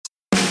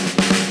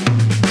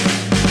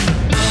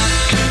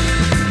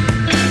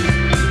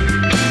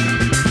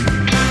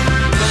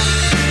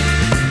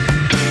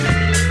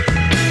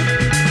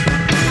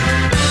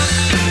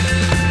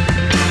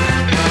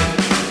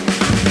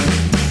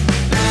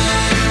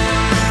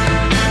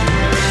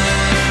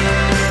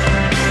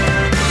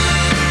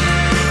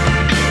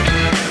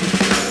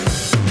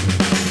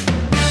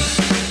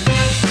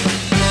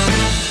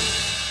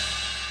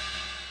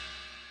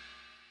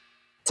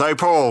So,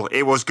 Paul,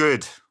 it was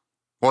good,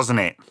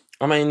 wasn't it?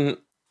 I mean,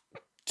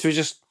 should we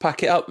just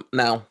pack it up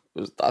now?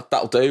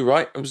 That'll do,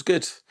 right? It was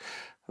good.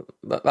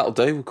 That'll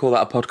do. We'll call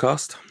that a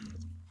podcast.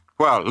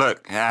 Well,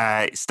 look,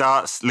 it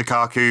starts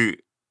Lukaku,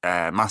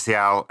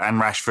 Martial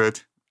and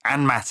Rashford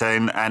and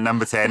Mata at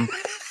number 10.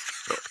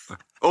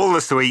 All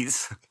the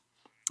sweets.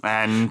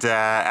 And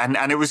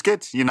it was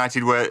good.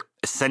 United were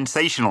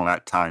sensational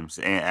at times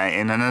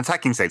in an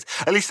attacking sense,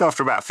 at least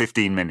after about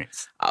 15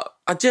 minutes.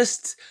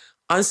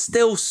 I'm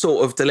still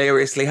sort of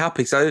deliriously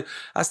happy. So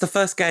that's the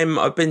first game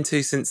I've been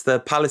to since the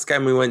Palace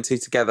game we went to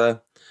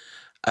together.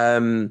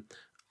 And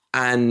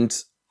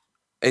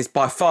it's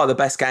by far the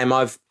best game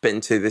I've been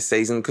to this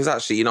season, because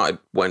actually United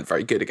weren't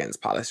very good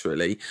against Palace,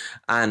 really.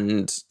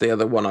 And the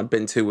other one I'd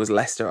been to was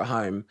Leicester at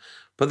home.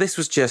 But this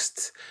was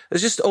just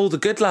all the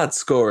good lads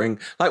scoring.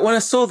 Like, when I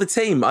saw the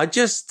team, I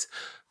just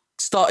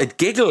started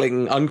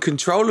giggling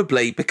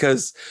uncontrollably,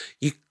 because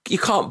you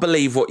can't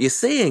believe what you're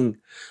seeing.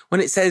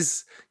 When it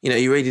says,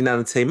 you're reading down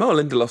the team,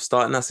 Lindelof's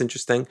starting, that's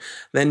interesting.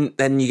 Then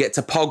you get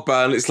to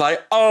Pogba and it's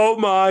like, oh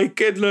my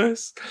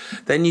goodness.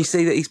 Then you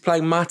see that he's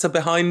playing Mata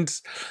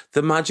behind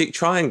the magic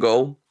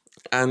triangle.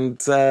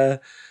 And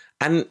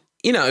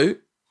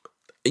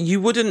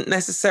you wouldn't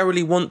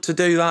necessarily want to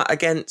do that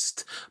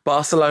against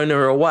Barcelona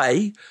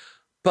away,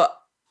 but...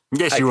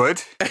 Yes, you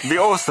would. It'd be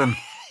awesome.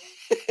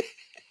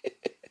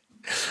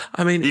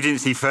 I mean... You didn't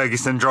see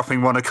Ferguson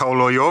dropping one of Cole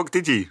or York,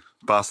 did you?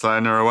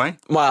 Barcelona away?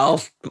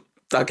 Well,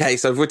 okay,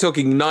 so if we're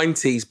talking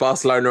 90s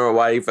Barcelona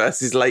away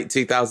versus late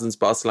 2000s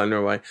Barcelona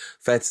away,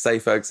 fair to say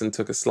Ferguson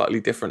took a slightly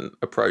different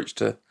approach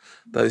to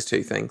those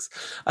two things.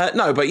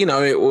 No, but,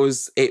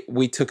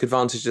 we took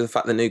advantage of the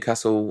fact that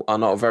Newcastle are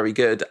not very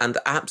good and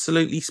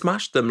absolutely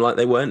smashed them like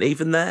they weren't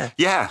even there.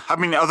 Yeah, I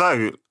mean,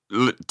 although,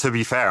 to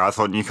be fair, I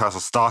thought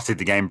Newcastle started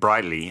the game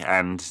brightly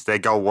and their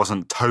goal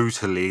wasn't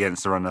totally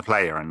against the run of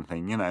play or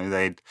anything.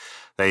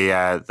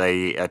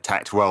 They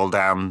attacked well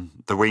down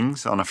the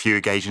wings on a few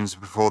occasions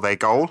before their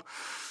goal.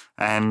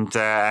 And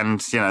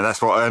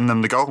that's what earned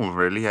them the goal,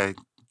 really. A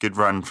good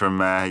run from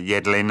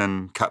Yedlin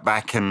and cut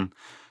back and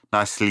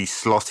nicely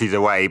slotted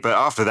away. But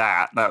after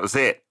that was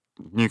it.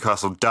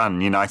 Newcastle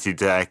done. United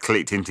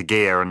clicked into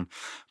gear and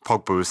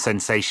Pogba was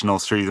sensational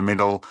through the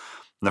middle.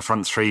 The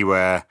front three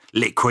were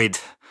liquid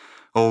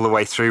all the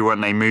way through,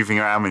 weren't they, moving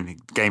around? When the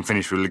game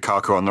finished with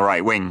Lukaku on the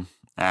right wing.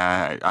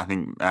 I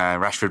think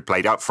Rashford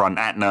played up front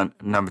at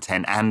number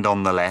 10 and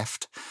on the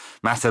left.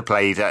 Mata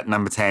played at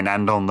number 10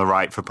 and on the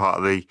right for part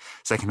of the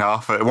second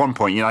half. At one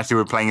point, United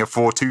were playing a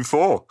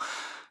 4-2-4.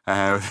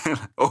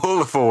 All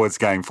the forwards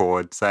going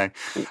forward. So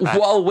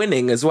while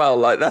winning as well,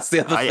 like, that's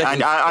the other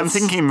thing. I'm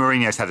thinking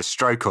Mourinho's had a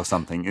stroke or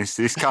something.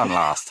 This can't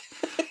last.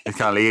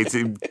 It's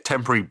a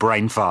temporary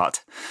brain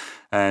fart.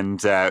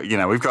 And,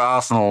 we've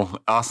got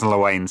Arsenal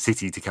away and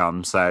City to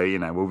come. So,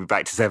 we'll be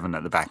back to 7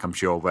 at the back, I'm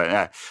sure.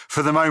 But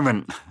for the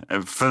moment,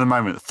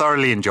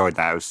 thoroughly enjoyed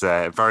that. It was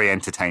very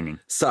entertaining.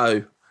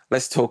 So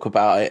let's talk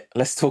about it.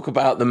 Let's talk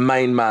about the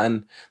main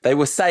man. They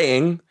were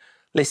saying,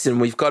 listen,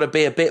 we've got to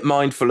be a bit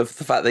mindful of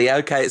the fact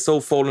that, it's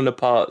all fallen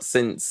apart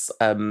since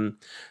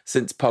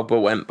Pogba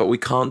went, but we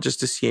can't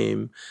just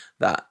assume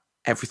that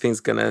everything's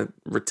going to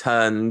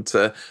return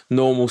to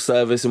normal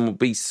service and we'll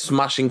be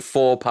smashing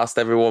 4 past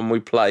everyone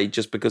we play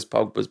just because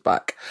Pogba's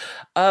back.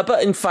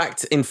 But in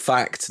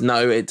fact,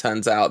 no, it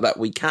turns out that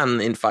we can,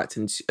 in fact,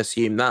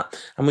 assume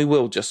that, and we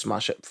will just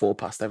smash it 4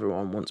 past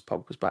everyone once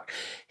Pogba's back.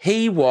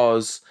 He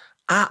was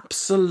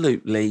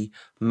absolutely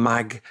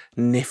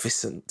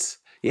magnificent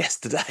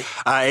yesterday.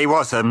 He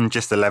was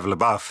just a level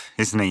above,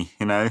 isn't he?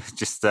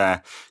 Just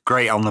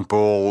great on the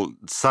ball,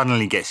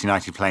 suddenly gets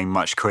United playing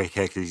much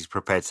quicker because he's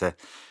prepared to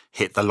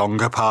hit the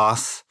longer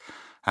pass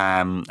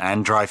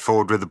and drive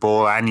forward with the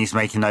ball, and he's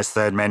making those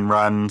third men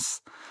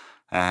runs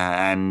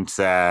and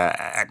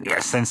a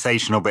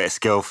sensational bit of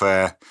skill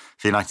for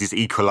United's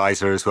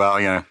equaliser as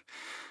well.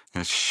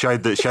 Show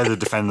the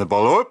defender the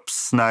ball.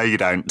 Oops, no, you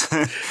don't.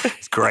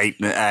 It's great,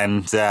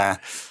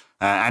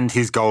 and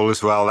his goal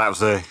as well. That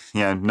was a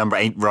number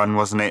 8 run,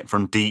 wasn't it,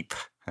 from deep?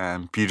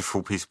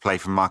 Beautiful piece of play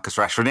from Marcus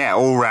Rashford. Yeah,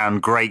 all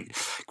round great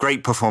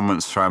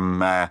performance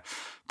from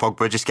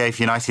Pogba. Just gave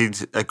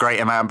United a great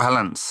amount of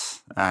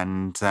balance,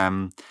 and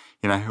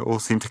it all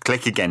seemed to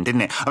click again,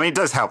 didn't it? I mean, it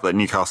does help that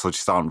Newcastle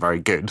just aren't very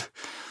good,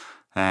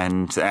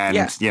 and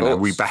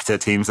we batter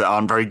teams that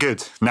aren't very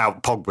good. Now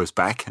Pogba's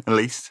back, at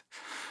least.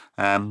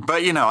 But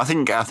I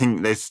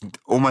think there's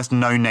almost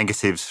no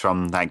negatives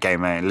from that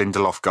game.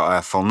 Lindelof got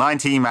a full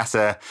 90.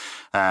 Mata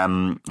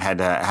had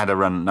a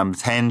run at number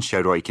 10,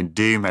 showed what he can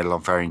do, made a lot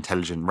of very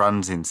intelligent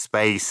runs in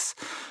space.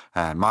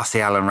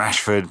 Martial and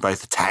Rashford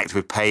both attacked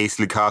with pace.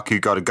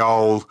 Lukaku got a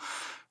goal.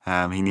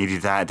 He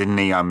needed that, didn't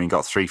he? He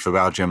got 3 for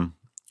Belgium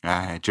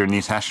during the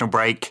international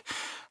break.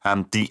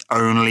 The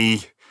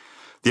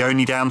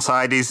only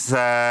downside is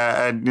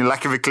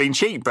lack of a clean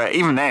sheet. But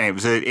even then,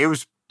 it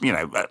was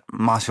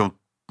Martial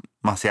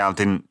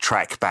didn't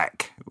track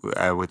back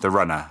with the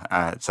runner.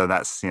 So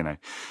that's,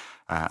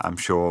 I'm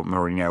sure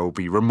Mourinho will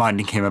be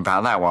reminding him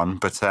about that one.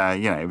 But,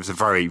 it was a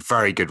very,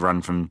 very good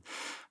run from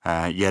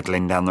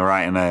Yedlin down the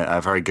right and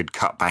a very good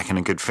cutback and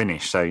a good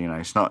finish. So,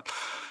 it's not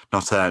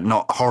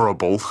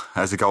horrible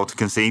as a goal to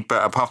concede,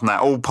 but apart from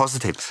that, all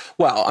positives.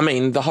 Well, I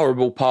mean, the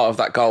horrible part of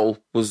that goal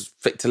was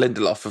Victor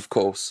Lindelof, of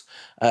course.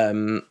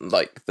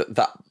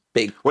 That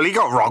big... Well, he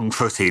got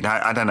wrong-footed.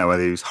 I don't know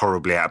whether he was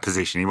horribly out of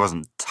position. He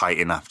wasn't tight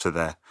enough to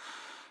the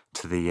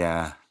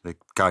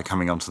guy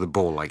coming onto the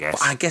ball, I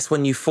guess. I guess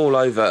when you fall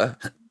over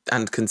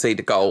and concede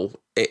a goal,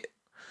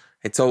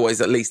 it's always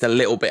at least a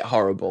little bit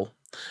horrible.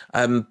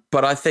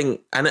 But I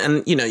think,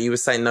 and you were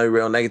saying no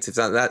real negatives.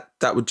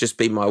 That would just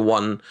be my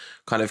one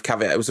kind of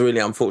caveat. It was really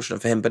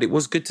unfortunate for him, but it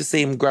was good to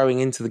see him growing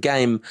into the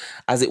game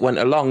as it went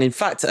along. In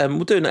fact,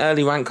 we'll do an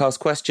early Rantcast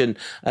question.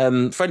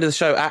 Friend of the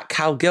show at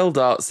Cal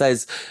Gildart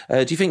says,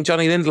 do you think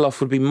Johnny Lindelof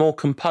would be more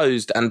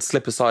composed, and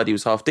slip aside he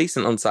was half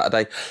decent on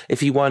Saturday, if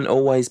he weren't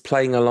always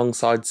playing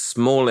alongside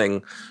Smalling?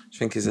 Which I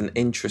think is an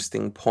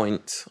interesting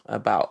point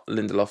about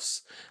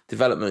Lindelof's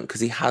development,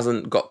 because he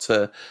hasn't got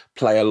to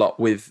play a lot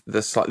with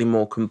the slightly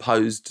more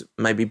composed,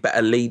 maybe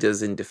better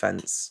leaders in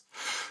defence.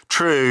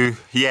 True,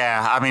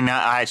 yeah. I mean,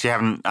 I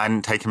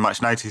hadn't taken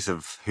much notice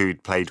of who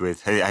he'd played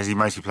with. Has he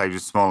mostly played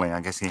with Smalling? I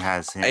guess he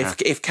has. Yeah.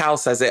 If Cal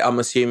says it, I'm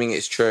assuming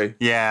it's true.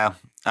 Yeah.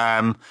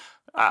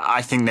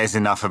 I think there's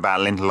enough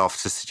about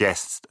Lindelof to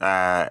suggest,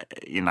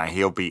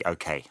 he'll be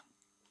okay.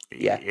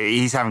 Yeah.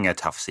 He's having a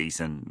tough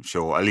season,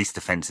 sure, at least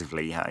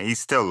defensively. He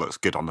still looks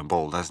good on the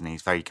ball, doesn't he?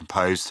 He's very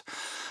composed.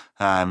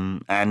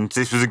 And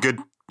this was a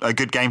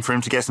good game for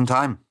him to get some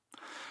time.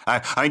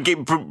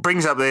 It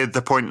brings up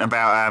the point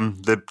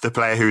about the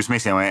player who was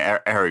missing.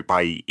 Eric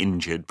Bailly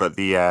injured, but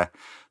the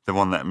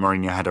one that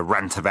Mourinho had a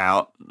rant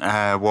about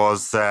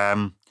was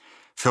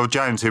Phil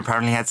Jones, who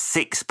apparently had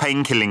 6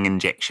 painkilling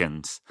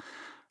injections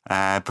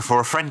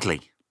before a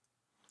friendly.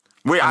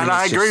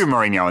 I agree with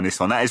Mourinho on this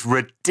one. That is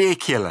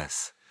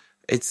ridiculous.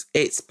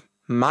 It's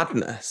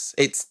madness.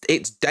 It's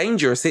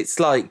dangerous. It's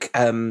like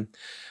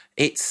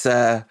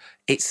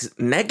it's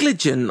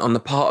negligent on the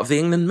part of the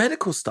England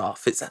medical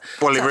staff. It's it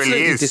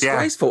really is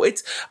disgraceful. Yeah.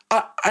 It's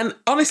and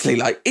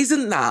honestly,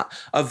 isn't that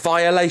a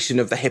violation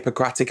of the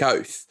Hippocratic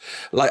Oath?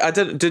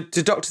 Do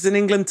doctors in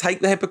England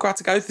take the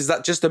Hippocratic Oath? Is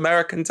that just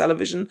American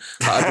television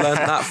that I've learned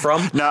that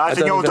from? No, I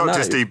think all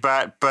doctors do,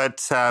 but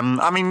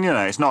I mean,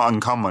 it's not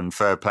uncommon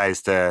for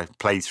players to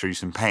play through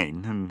some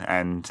pain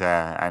and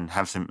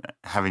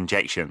have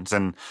injections.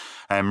 And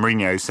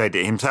Mourinho said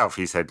it himself.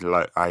 He said,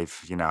 "Look,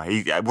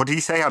 what did he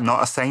say? I'm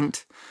not a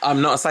saint.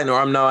 I'm not a saint, or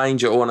I'm no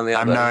angel, or one or the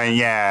other."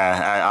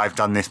 I've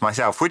done this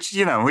myself, which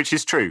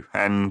is true.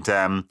 And,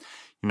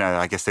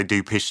 I guess they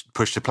do push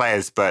the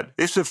players, but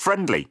this was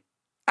friendly.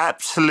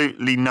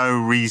 Absolutely no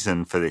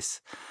reason for this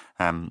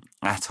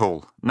at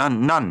all.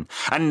 None.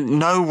 And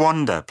no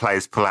wonder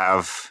players pull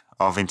out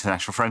of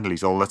international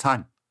friendlies all the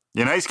time.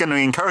 It's going to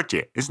encourage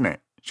it, isn't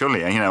it?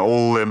 Surely,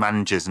 all the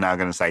managers are now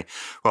going to say,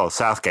 well,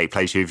 Southgate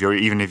plays you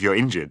even if you're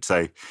injured,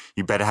 so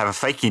you better have a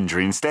fake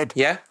injury instead.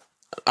 Yeah.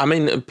 I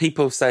mean,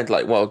 people said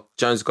Jones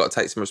has got to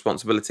take some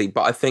responsibility,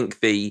 but I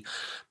think the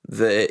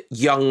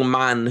young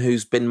man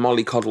who's been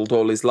mollycoddled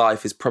all his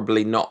life is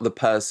probably not the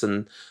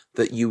person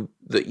that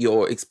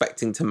you're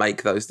expecting to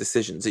make those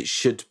decisions. It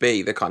should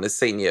be the kind of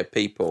senior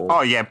people.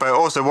 Oh yeah, but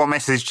also, what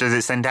message does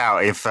it send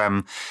out if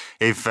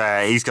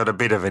he's got a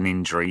bit of an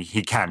injury,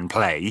 he can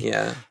play?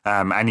 Yeah.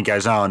 And he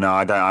goes, oh no,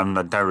 I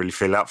don't really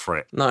feel up for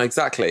it. No,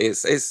 exactly.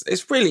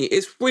 It's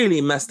really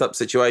a messed up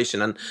situation,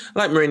 and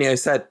like Mourinho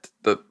said,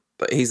 but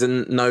he's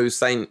no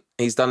saint.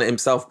 He's done it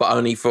himself, but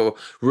only for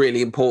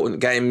really important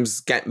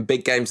games,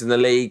 big games in the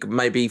league,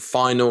 maybe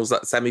finals,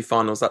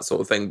 semi-finals, that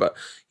sort of thing. But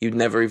you'd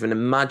never even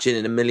imagine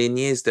in a million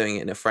years doing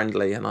it in a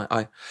friendly. And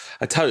I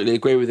totally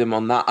agree with him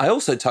on that. I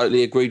also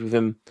totally agreed with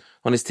him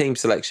on his team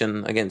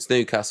selection against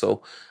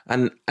Newcastle.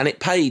 And it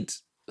paid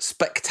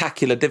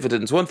spectacular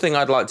dividends. One thing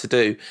I'd like to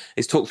do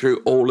is talk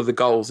through all of the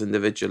goals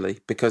individually,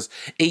 because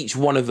each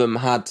one of them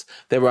had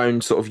their own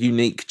sort of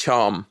unique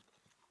charm.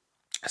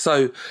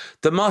 So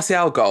the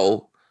Martial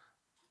goal,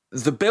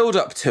 the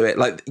build-up to it,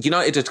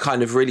 United had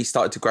kind of really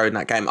started to grow in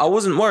that game. I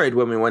wasn't worried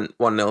when we went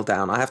 1-0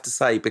 down, I have to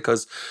say,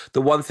 because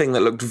the one thing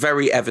that looked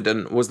very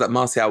evident was that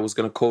Martial was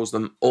going to cause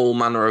them all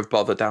manner of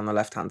bother down the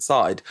left-hand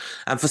side.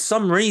 And for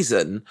some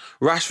reason,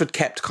 Rashford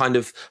kept kind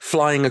of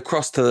flying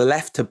across to the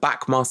left to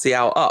back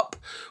Martial up,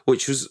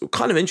 which was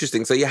kind of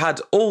interesting. So you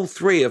had all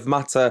three of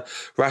Mata,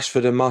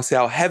 Rashford and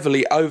Martial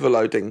heavily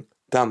overloading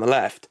down the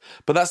left.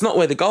 But that's not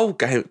where the goal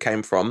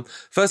came from.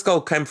 First goal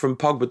came from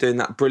Pogba doing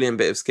that brilliant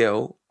bit of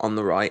skill on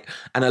the right,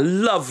 and a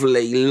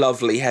lovely,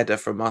 lovely header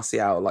from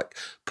Martial,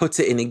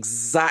 put it in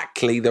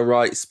exactly the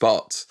right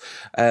spot.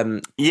 I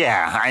mean,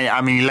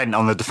 he lent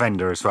on the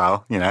defender as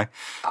well,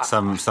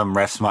 Some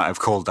refs might have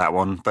called that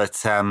one,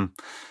 but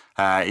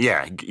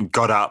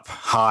got up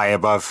high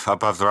above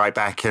the right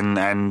back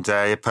and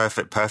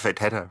perfect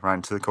header right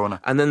into the corner.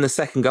 And then the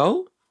second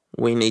goal,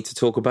 we need to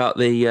talk about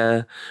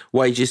the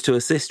wages to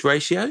assist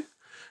ratio.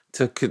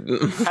 An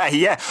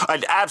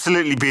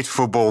absolutely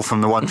beautiful ball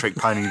from the one-trick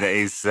pony that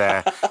is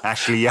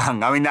Ashley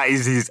Young. I mean, that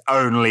is his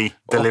only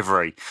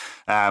delivery.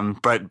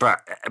 But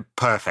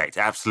perfect,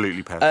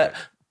 absolutely perfect.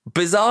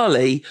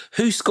 bizarrely,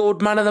 who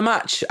scored man of the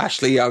match?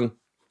 Ashley Young.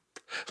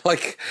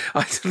 Like,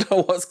 I don't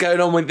know what's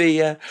going on with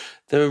the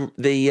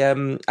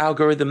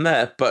algorithm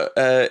there, but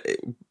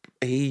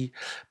he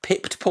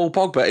pipped Paul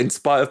Pogba in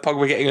spite of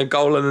Pogba getting a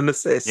goal and an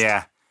assist.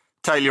 Yeah.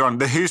 Totally wrong.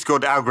 The Who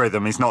Scored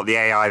algorithm is not the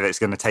AI that's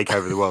going to take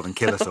over the world and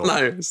kill us all.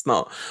 No, it's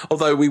not.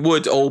 Although we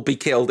would all be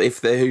killed if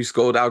the Who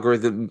Scored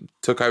algorithm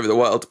took over the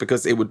world,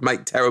 because it would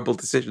make terrible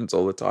decisions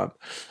all the time.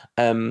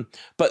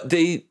 But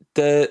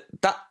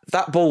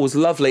that ball was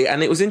lovely,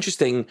 and it was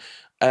interesting.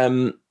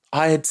 I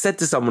had said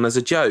to someone as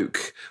a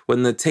joke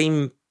when the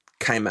team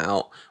came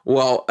out,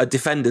 well, a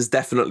defender's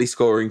definitely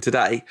scoring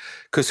today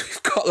because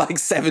we've got like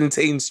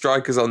 17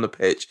 strikers on the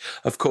pitch.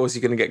 Of course,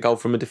 you're going to get goal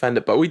from a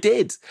defender, but we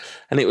did,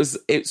 and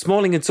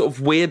Smalling had sort of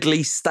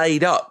weirdly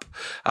stayed up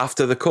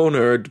after the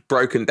corner had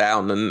broken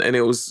down, and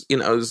it was it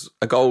was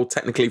a goal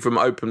technically from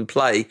open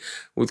play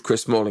with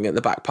Chris Smalling at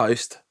the back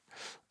post.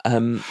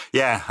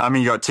 Yeah, I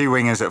mean, you got two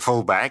wingers at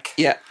fullback.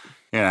 Yeah,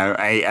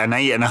 an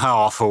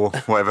 8.5 or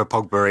whatever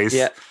Pogba is.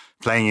 Yeah.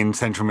 Playing in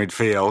central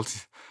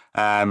midfield.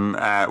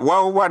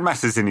 What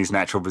matters in his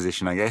natural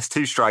position, I guess.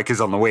 Two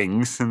strikers on the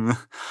wings and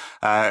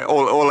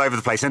all over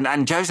the place.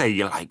 And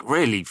Jose,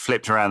 really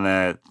flipped around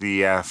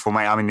the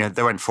format. I mean,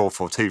 they went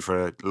 4-4-2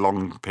 for a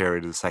long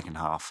period of the second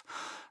half.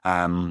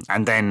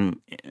 And then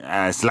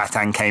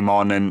Zlatan came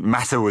on and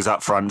Mata was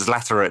up front.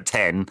 Zlatan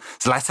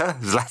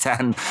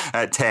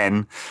at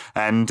 10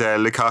 and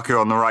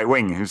Lukaku on the right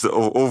wing. It was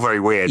all very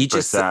weird, I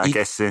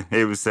guess it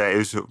was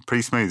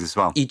pretty smooth as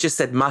well. You just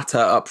said Mata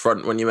up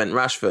front when you meant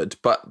Rashford,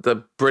 but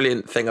the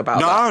brilliant thing about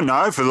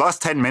No, for the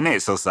last 10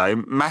 minutes or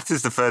so,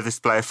 Mata's the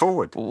furthest player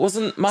forward.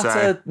 Wasn't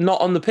Mata not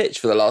on the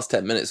pitch for the last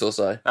 10 minutes or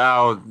so?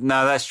 Oh,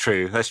 no, that's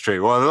true.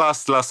 Well, the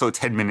last sort of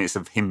 10 minutes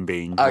of him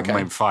being, okay.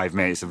 Maybe 5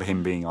 minutes of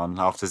him being on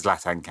after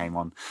Zlatan came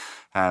on.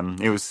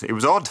 It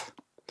was odd,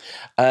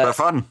 but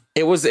fun.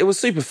 It was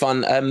super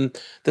fun.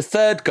 The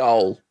third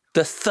goal.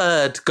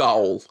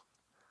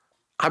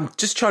 I'm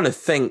just trying to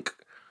think.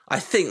 I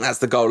think that's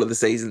the goal of the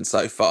season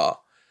so far.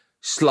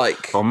 It's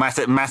like, well,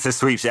 Mata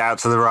sweeps it out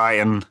to the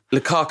right, and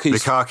Lukaku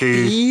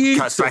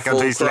cuts back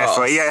onto his left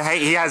foot. Yeah,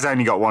 he has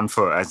only got 1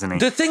 foot, hasn't he?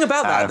 The thing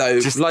about that, though,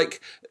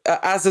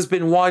 as has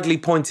been widely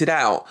pointed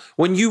out,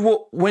 when you're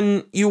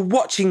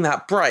watching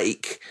that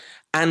break.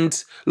 And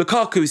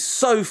Lukaku is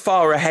so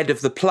far ahead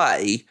of the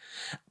play,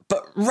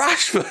 but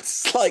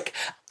Rashford's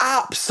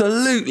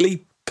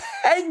absolutely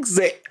pegs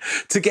it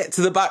to get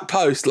to the back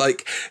post.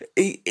 Like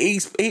he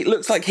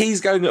looks like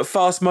he's going at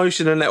fast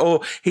motion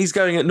or he's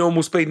going at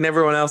normal speed, and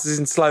everyone else is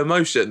in slow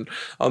motion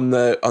on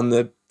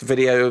the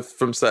video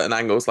from certain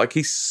angles. Like,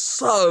 he's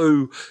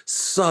so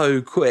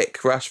quick,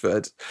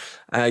 Rashford.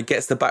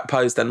 Gets the back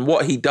post, and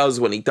what he does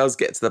when he does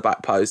get to the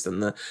back post,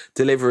 and the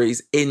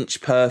delivery's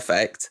inch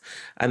perfect,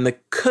 and the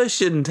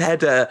cushioned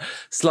header,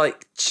 it's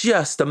like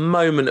just a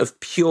moment of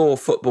pure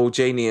football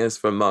genius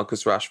from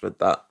Marcus Rashford.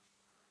 That.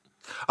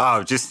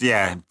 Oh, just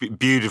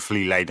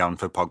beautifully laid on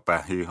for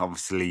Pogba, who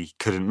obviously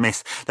couldn't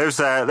miss. There was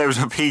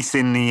a piece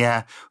in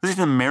the was it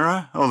the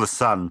Mirror or the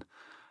Sun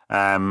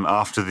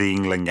after the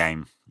England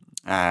game.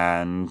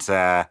 And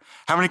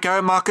having a go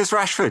at Marcus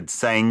Rashford,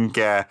 saying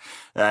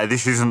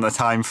this isn't the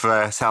time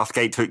for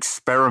Southgate to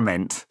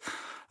experiment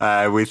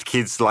with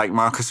kids like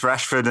Marcus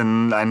Rashford,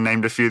 and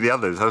named a few of the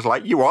others. I was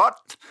like, you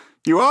what?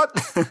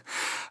 Marcus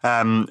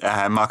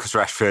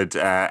Rashford,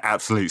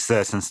 absolute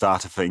certain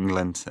starter for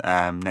England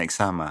next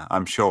summer,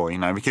 I'm sure,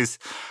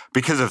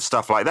 because of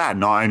stuff like that.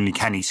 Not only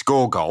can he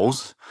score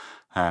goals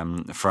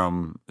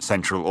from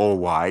central or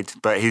wide,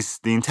 but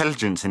the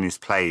intelligence in his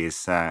play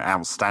is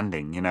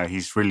outstanding.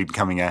 He's really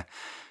becoming a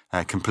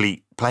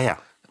complete player.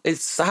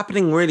 It's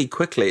happening really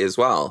quickly as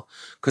well,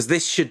 because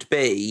this should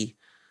be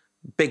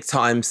big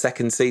time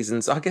second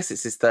season. So I guess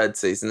it's his third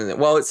season, isn't it?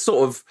 Well, it's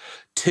sort of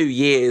 2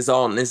 years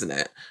on, isn't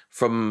it?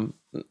 From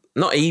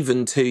not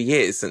even 2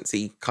 years since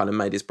he kind of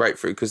made his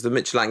breakthrough, because the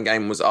Midtjylland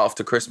game was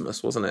after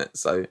Christmas, wasn't it?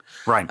 So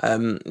right.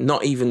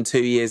 Not even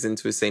 2 years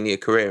into his senior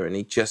career, and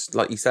he just,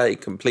 like you say,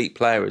 complete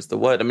player is the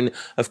word. I mean,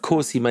 of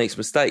course he makes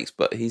mistakes,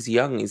 but he's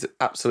young. He's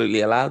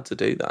absolutely allowed to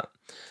do that.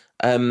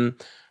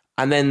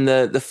 And then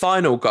the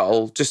final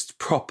goal, just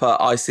proper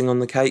icing on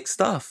the cake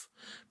stuff,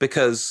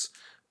 because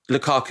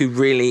Lukaku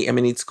really,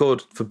 he'd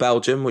scored for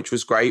Belgium, which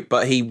was great,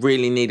 but he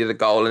really needed a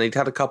goal, and he'd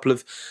had a couple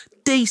of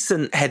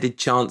decent headed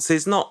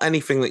chances, not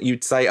anything that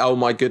you'd say, oh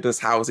my goodness,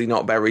 how has he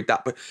not buried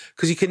that?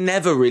 Because you can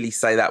never really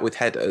say that with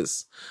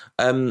headers.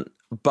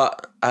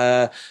 But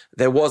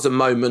there was a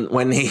moment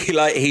when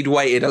he'd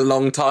waited a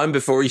long time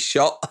before he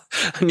shot,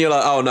 and you're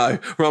like, oh no,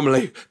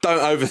 Romelu,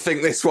 don't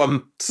overthink this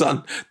one,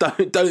 son.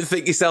 Don't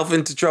think yourself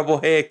into trouble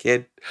here,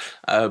 kid.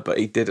 But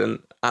he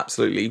didn't.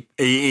 Absolutely.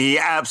 He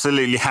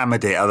absolutely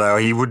hammered it, although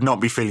he would not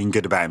be feeling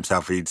good about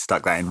himself if he'd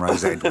stuck that in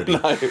Rose Ed, would he?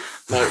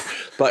 No.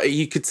 But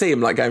you could see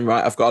him going,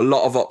 right, I've got a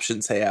lot of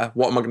options here.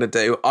 What am I going to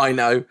do? I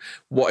know.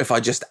 What if I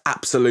just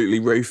absolutely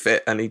roof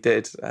it? And he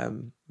did.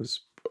 It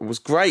was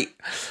great.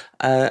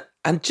 And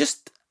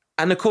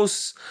of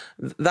course,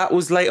 that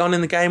was late on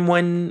in the game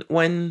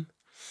when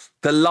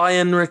the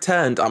Lion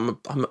returned.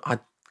 I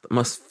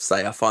must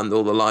say I find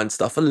all the line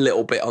stuff a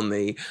little bit on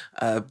the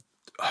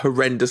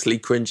horrendously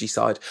cringy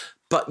side.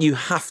 But you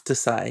have to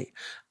say,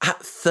 at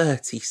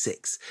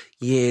 36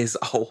 years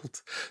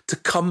old, to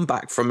come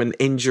back from an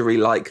injury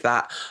like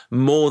that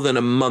more than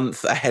a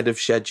month ahead of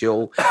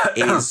schedule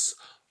is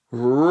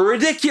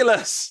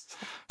ridiculous.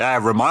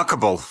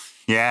 Remarkable.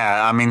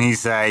 Yeah, I mean,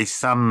 he's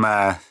some...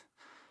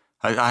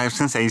 I was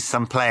going to say he's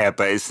some player,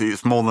 but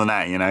it's more than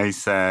that, you know.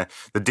 He's the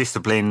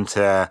discipline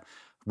to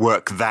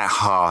work that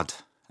hard,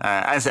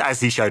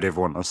 as he showed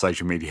everyone on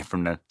social media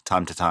from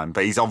time to time.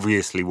 But he's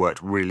obviously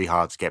worked really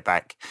hard to get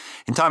back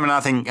in time, and I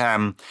think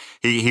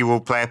he will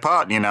play a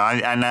part, you know.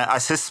 And I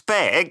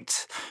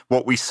suspect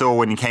what we saw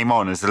when he came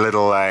on is a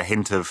little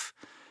hint of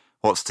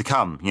what's to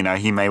come. You know,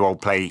 he may well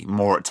play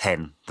more at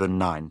 10 than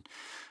 9.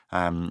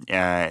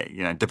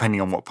 You know,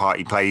 depending on what part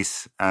he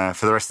plays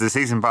for the rest of the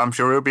season, but I'm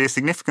sure it'll be a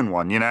significant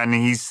one, you know, and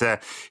he's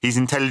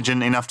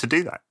intelligent enough to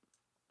do that.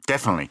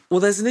 Definitely.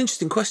 Well, there's an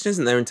interesting question,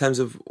 isn't there, in terms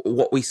of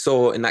what we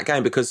saw in that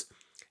game, because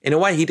in a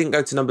way he didn't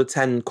go to number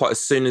 10 quite as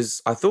soon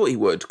as I thought he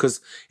would, because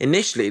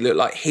initially it looked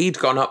like he'd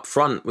gone up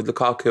front with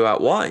Lukaku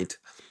out wide.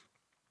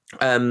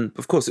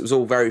 Of course, it was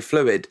all very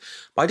fluid,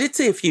 but I did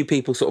see a few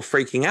people sort of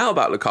freaking out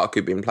about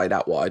Lukaku being played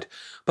out wide,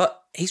 but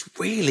he's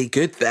really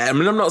good there. I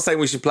mean, I'm not saying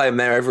we should play him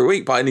there every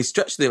week by any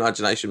stretch of the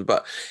imagination,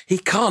 but he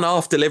can't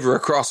half deliver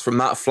across from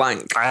that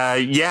flank.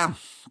 Yeah,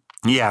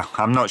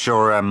 I'm not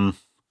sure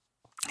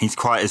he's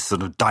quite as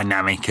sort of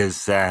dynamic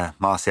as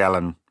Martial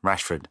and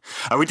Rashford.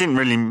 We didn't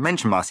really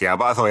mention Martial,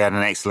 but I thought he had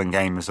an excellent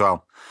game as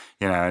well.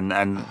 You know,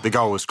 and the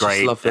goal was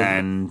great,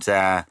 and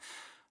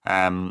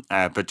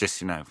but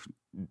just, you know,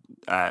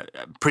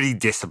 pretty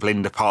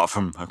disciplined, apart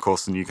from, of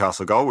course, the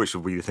Newcastle goal, which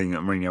will be the thing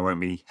that Mourinho won't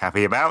be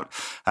happy about.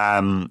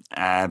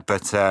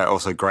 But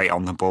also great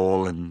on the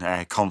ball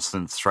and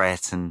constant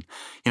threat. And,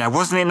 you know,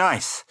 wasn't it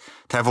nice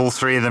to have all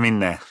three of them in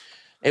there?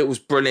 It was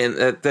brilliant.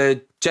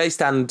 The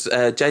J-Stand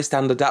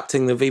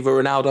adapting the Viva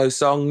Ronaldo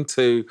song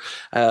to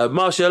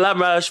Martial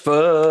and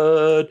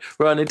Rashford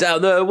running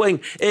down the wing.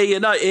 Here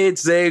United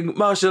sing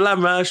Martial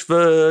and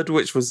Rashford,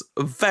 which was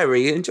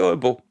very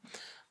enjoyable.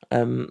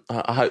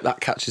 I hope that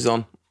catches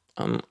on.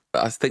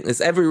 I think there's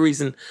every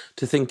reason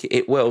to think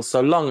it will,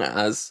 so long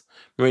as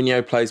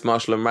Mourinho plays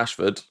Martial and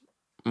Rashford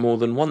more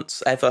than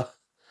once ever.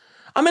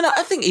 I mean,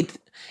 I think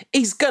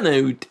he's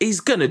gonna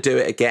do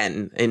it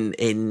again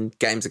in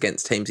games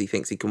against teams he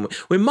thinks he can win.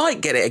 We might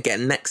get it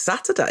again next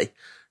Saturday,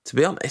 to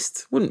be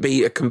honest. Wouldn't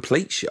be a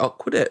complete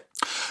shock, would it?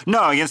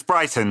 No, against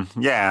Brighton,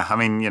 yeah. I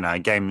mean, you know, a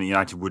game that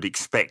United would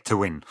expect to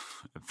win,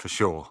 for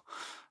sure.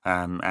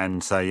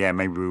 And so, yeah,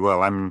 maybe we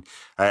will. I mean,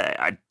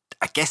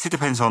 I guess it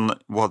depends on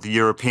what the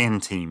European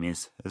team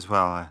is as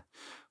well.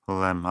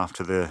 Well,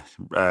 after the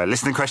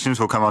listening questions,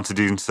 we'll come on to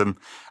doing some,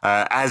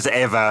 as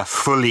ever,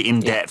 fully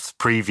in-depth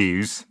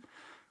previews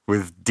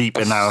with deep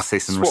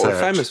analysis and research. What we're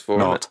famous for,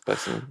 not.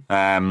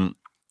 About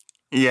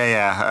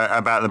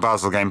the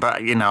Basel game.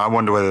 But, you know, I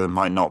wonder whether there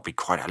might not be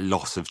quite a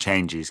lot of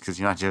changes, because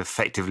United have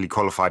effectively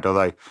qualified,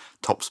 although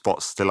top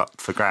spot's still up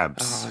for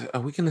grabs.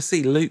 Are we going to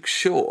see Luke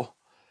Shaw?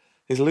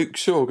 Is Luke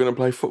Shaw going to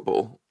play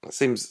football? That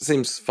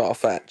seems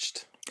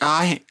far-fetched.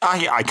 I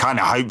kind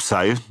of hope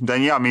so.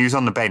 Then, yeah, I mean, he was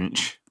on the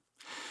bench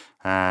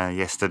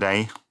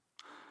yesterday.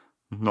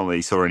 Not that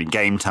he saw any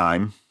game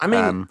time. I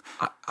mean,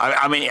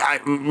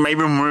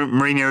 maybe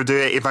Mourinho will do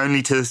it, if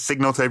only to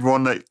signal to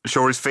everyone that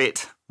Shaw is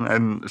fit,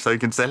 and so he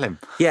can sell him.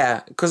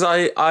 Yeah, because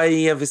I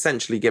have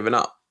essentially given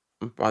up.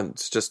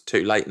 It's just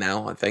too late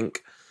now, I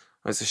think.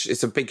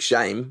 It's a big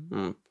shame.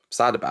 I'm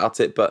sad about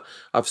it, but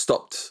I've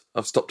stopped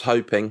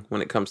hoping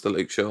when it comes to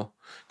Luke Shaw,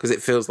 because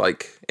it feels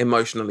like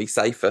emotionally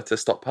safer to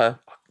stop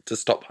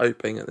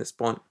hoping at this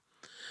point.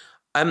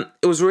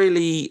 It was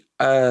really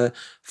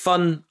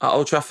fun at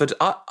Old Trafford.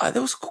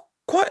 There was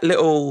quite a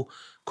little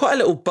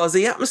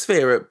buzzy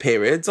atmosphere at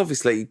periods.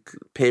 Obviously,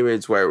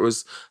 periods where it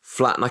was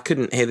flat and I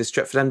couldn't hear the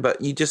Stretford end,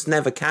 but you just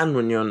never can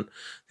when you're on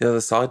the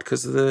other side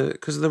because of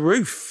the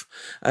roof.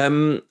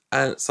 So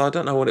I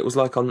don't know what it was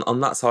like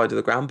on that side of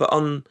the ground, but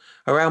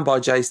around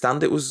by J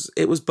Stand, it was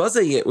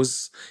buzzy. It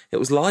was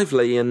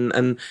lively,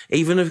 and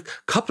even a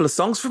couple of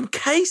songs from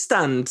K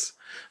Stand,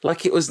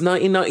 like it was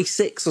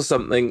 1996 or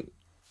something.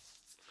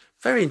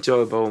 Very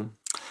enjoyable.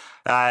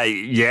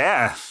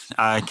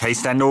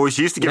 K-Stand always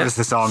used to give us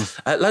the song.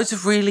 Loads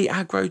of really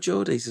aggro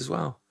Geordies as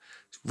well.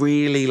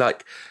 Really,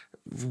 like,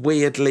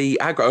 weirdly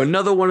aggro.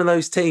 Another one of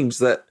those teams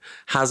that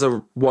has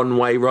a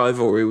one-way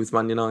rivalry with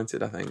Man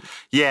United, I think.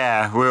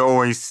 Yeah, we're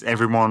always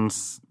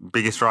everyone's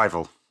biggest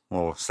rival,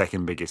 or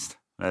second biggest,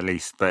 at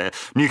least. But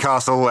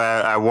Newcastle,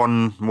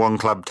 one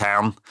club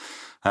town.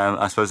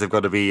 I suppose they've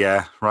got to be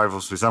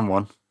rivals with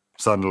someone.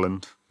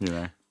 Sunderland, you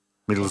know,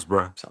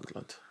 Middlesbrough.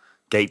 Sunderland.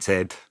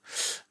 Gateshead.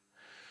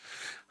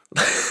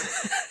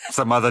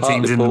 Some other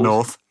teams in the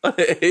north.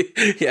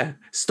 Yeah,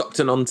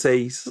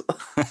 Stockton-on-Tees.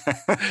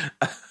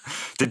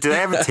 Do they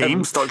have a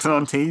team,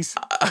 Stockton-on-Tees?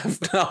 I have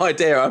no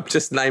idea. I'm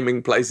just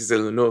naming places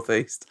in the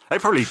northeast. They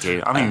probably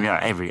do. I mean,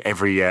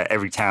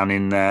 every town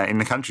in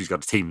the country's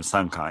got a team of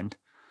some kind.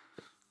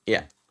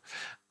 Yeah,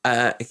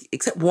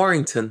 except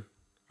Warrington.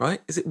 right?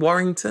 Is it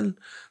Warrington?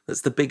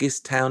 That's the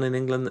biggest town in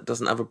England that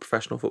doesn't have a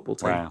professional football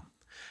team. Wow.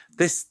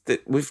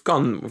 We've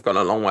gone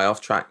a long way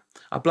off track.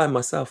 I blame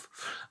myself.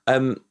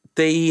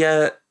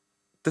 The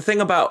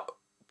thing about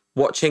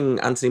watching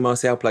Anthony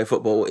Martial play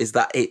football is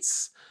that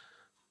it's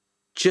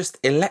just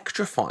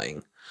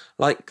electrifying.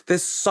 Like,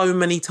 there's so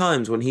many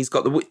times when he's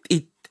got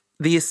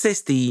the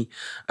assist he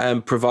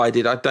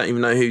provided. I don't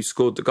even know who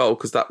scored the goal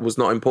because that was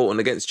not important,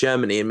 against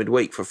Germany in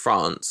midweek for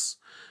France.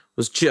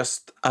 Was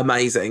just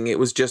amazing. It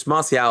was just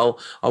Martial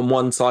on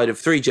one side of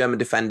 3 German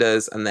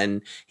defenders, and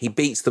then he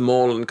beats them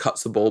all and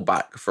cuts the ball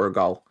back for a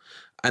goal.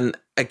 And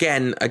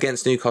again,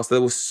 against Newcastle,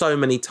 there were so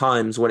many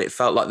times when it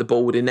felt like the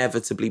ball would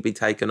inevitably be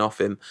taken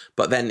off him.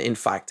 But then, in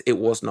fact, it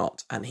was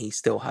not. And he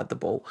still had the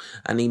ball.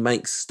 And he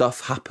makes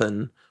stuff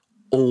happen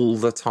all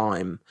the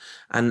time.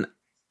 And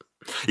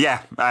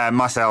yeah,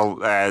 Marcel,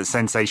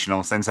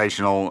 sensational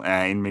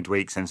in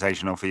midweek,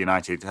 sensational for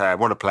United.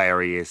 What a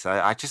player he is!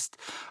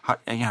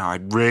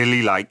 I'd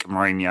really like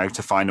Mourinho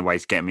to find a way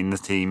to get him in the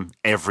team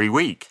every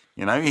week.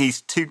 You know, he's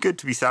too good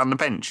to be sat on the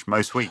bench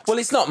most weeks. Well,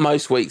 it's not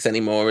most weeks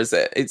anymore, is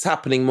it? It's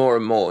happening more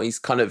and more. He's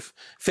kind of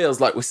feels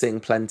like we're seeing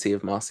plenty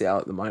of Martial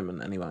at the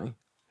moment, anyway.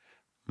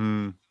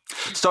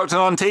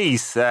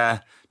 Stockton-on-Tees,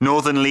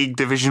 Northern League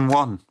Division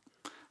 1,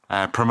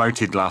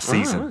 promoted last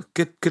season.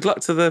 Good luck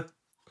to the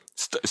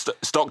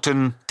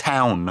Stockton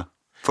Town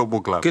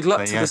Football Club. Good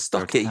luck to the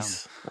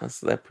Stockies, as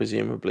they're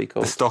presumably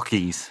called. The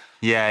Stockies.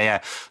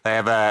 Yeah. They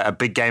have a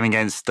big game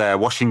against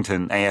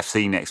Washington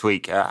AFC next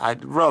week.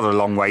 Rather a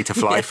long way to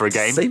fly for a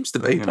game. Seems to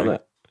be,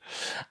 doesn't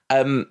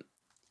it?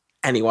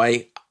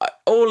 Anyway,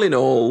 all in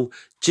all,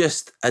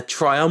 just a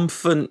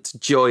triumphant,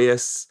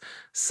 joyous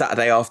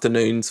Saturday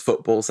evenings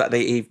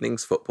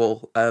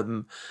football.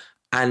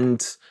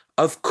 And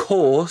of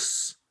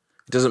course,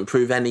 it doesn't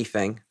prove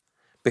anything,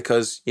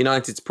 because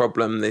United's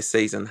problem this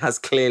season has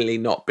clearly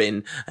not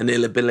been an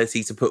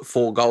inability to put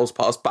 4 goals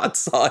past bad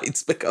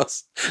sides,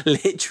 because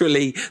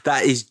literally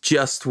that is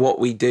just what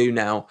we do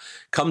now.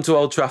 Come to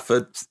Old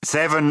Trafford.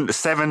 Seven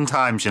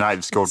times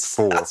United scored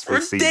 4 That's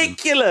this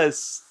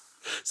ridiculous.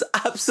 Season. It's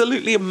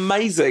absolutely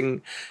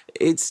amazing.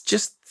 It's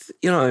just,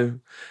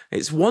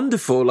 it's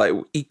wonderful. Like,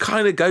 you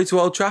kind of go to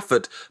Old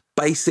Trafford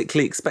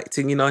basically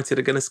expecting United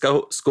are going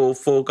to score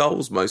 4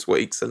 goals most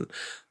weeks, and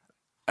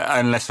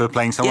unless we're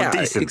playing someone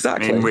decent,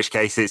 exactly. In which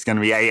case it's going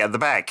to be 8 at the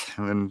back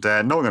and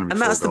not going to be. And 4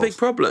 that's goals. the big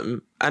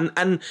problem.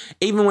 And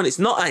even when it's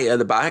not 8 at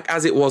the back,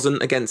 as it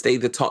wasn't against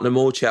either Tottenham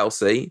or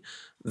Chelsea,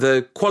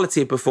 the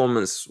quality of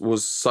performance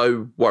was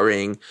so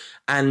worrying.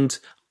 And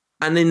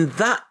in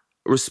that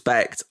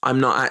respect, I'm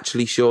not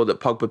actually sure that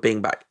Pogba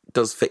being back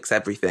does fix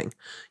everything.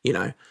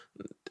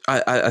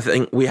 I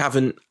think we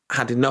haven't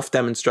had enough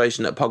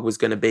demonstration that Pogba's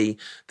going to be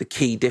the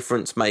key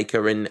difference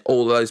maker in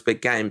all those big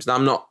games.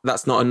 And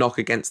that's not a knock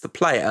against the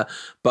player,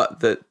 but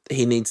that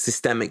he needs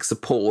systemic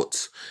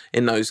support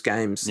in those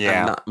games.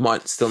 Yeah. And that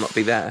might still not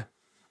be there.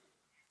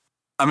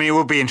 I mean, it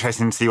will be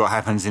interesting to see what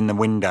happens in the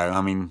window. I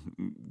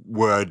mean,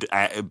 word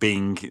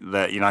being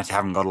that United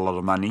haven't got a lot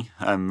of money,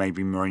 and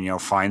maybe Mourinho will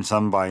find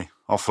some by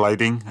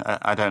offloading.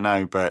 I don't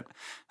know, but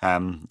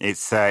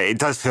it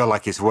does feel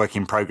like it's a work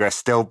in progress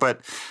still.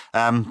 But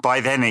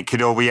by then it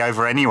could all be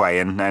over anyway,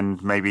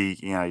 and maybe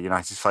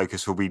United's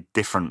focus will be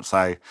different.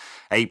 So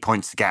 8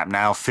 points gap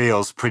now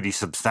feels pretty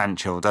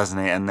substantial, doesn't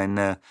it? And then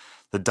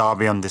the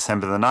derby on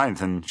December the 9th,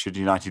 and should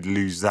United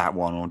lose that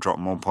one or drop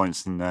more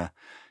points in the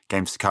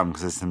games to come,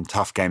 because there's some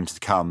tough games to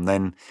come,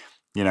 then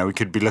we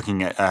could be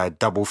looking at a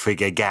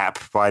double-figure gap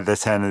by the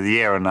turn of the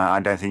year, and I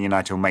don't think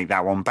United will make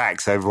that one back.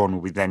 So everyone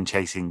will be then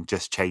chasing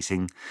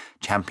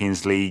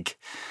Champions League,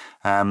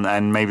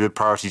 and maybe the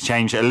priorities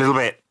change a little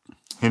bit.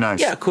 Who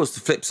knows? Yeah, of course, the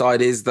flip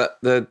side is that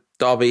the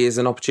derby is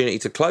an opportunity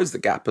to close the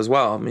gap as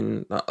well. I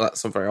mean,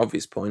 that's a very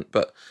obvious point,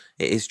 but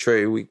it is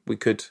true. We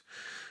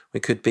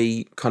could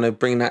be kind of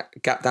bringing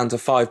that gap down to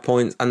 5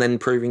 points and then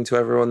proving to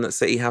everyone that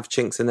City have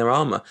chinks in their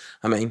armour.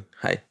 I mean,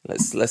 hey,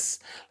 let's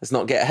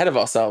not get ahead of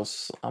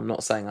ourselves. I'm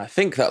not saying I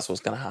think that's what's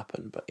going to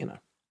happen, but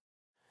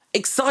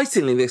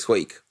Excitingly this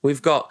week,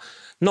 we've got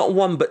not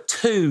 1 but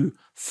 2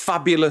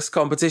 fabulous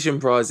competition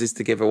prizes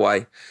to give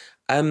away.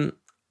 And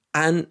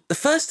the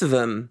first of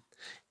them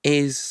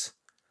is,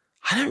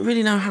 I don't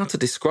really know how to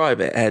describe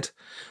it, Ed.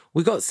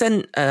 We got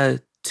sent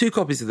 2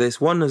 copies of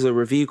this, one as a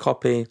review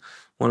copy,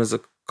 one as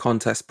a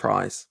contest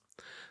prize.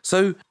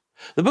 So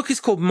the book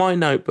is called My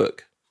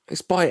Notebook.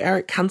 It's by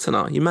Eric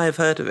Cantona. You may have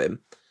heard of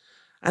him.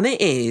 And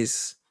it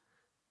is,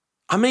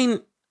 I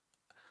mean,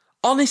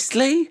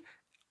 honestly,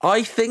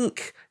 I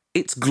think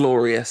it's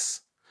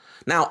glorious.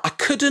 Now, I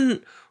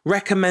couldn't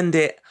recommend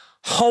it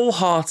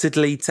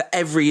wholeheartedly to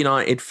every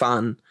United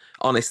fan,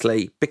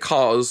 honestly,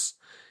 because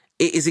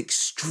it is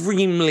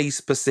extremely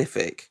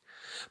specific.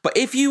 But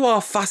if you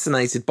are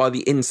fascinated by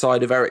the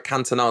inside of Eric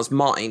Cantona's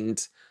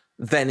mind,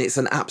 then it's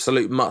an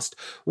absolute must.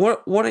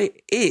 What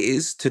it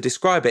is, to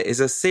describe it, is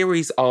a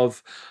series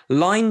of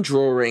line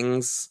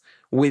drawings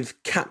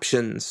with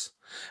captions.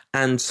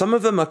 And some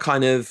of them are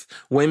kind of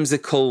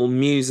whimsical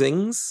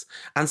musings,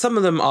 and some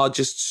of them are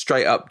just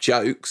straight up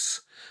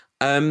jokes.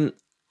 And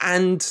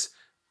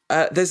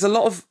there's a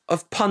lot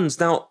of puns.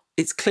 Now,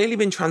 it's clearly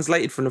been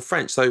translated from the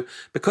French. So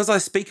because I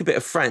speak a bit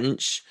of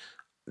French,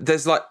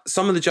 there's like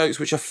some of the jokes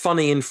which are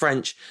funny in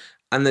French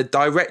and the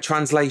direct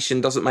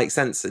translation doesn't make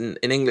sense in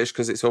English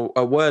because it's a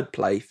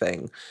wordplay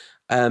thing.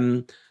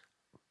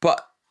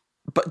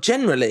 But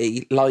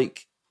generally,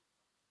 like,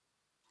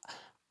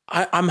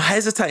 I'm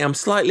hesitating. I'm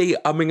slightly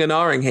umming and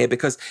ahhing here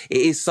because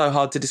it is so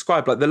hard to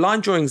describe. Like, the line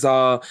drawings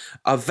are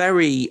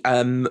very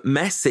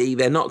messy.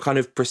 They're not kind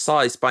of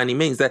precise by any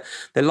means. They're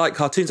like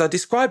cartoons. I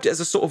described it as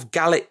a sort of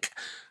Gallic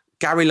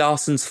Gary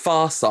Larson's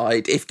Far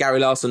Side if Gary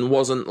Larson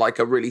wasn't like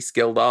a really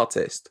skilled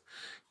artist.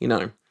 You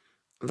know,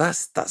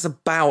 that's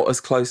about as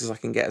close as I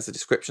can get as a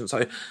description.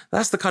 So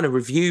that's the kind of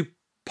review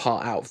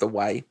part out of the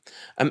way.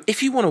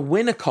 If you want to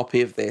win a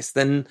copy of this,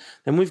 then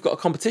we've got a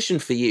competition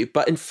for you.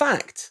 But in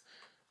fact,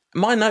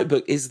 my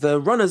notebook is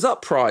the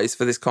runners-up prize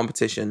for this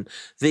competition.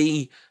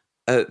 The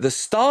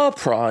star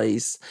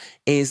prize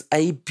is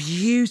a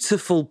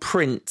beautiful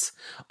print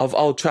of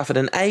Old Trafford,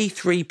 an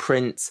A3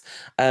 print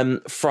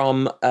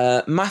from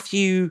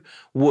Matthew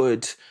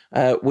Wood,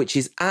 which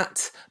is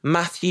at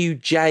Matthew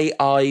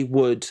J.I.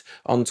 Wood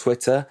on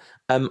Twitter.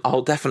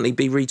 I'll definitely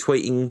be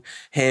retweeting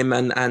him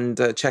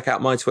and check out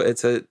my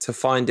Twitter to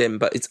find him.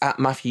 But it's at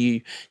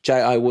Matthew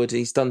J.I. Wood.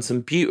 He's done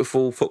some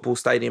beautiful football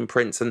stadium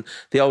prints, and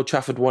the Old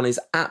Trafford one is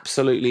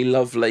absolutely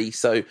lovely.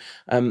 So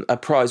a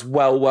prize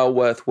well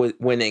worth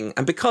winning.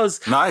 And because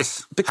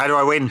nice, how do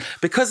I win?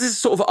 Because there's a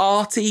sort of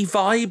arty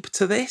vibe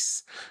to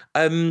this.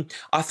 I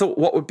thought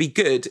what would be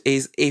good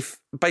is if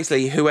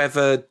basically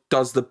whoever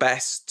does the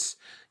best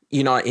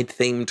United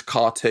themed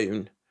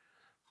cartoon.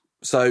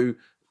 So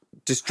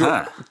just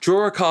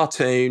draw a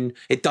cartoon.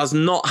 It does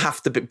not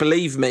have to be,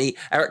 believe me,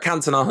 Eric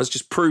Cantona has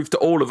just proved to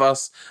all of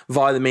us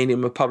via the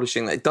medium of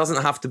publishing that it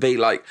doesn't have to be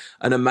like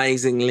an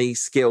amazingly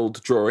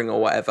skilled drawing or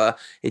whatever.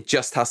 It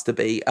just has to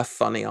be a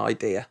funny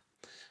idea.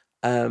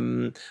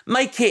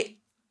 Make it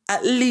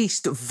at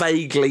least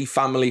vaguely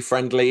family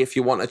friendly if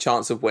you want a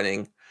chance of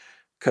winning,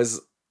 because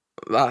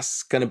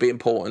that's going to be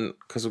important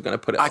because we're going to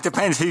put it. It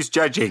depends who's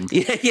judging.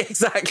 Yeah,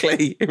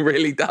 exactly. It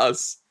really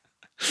does.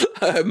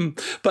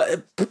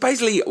 But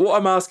basically, what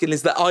I'm asking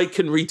is that I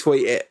can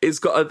retweet it. It's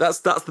got that's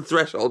the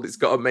threshold it's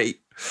got to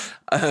meet.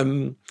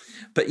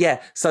 But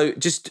yeah, so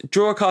just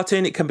draw a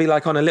cartoon. It can be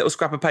like on a little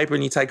scrap of paper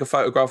and you take a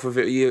photograph of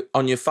it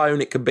on your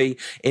phone. It could be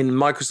in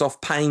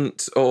Microsoft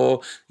Paint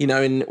or,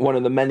 in one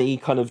of the many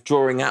kind of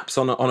drawing apps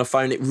on a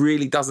phone. It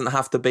really doesn't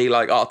have to be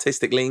like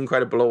artistically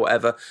incredible or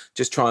whatever.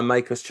 Just try and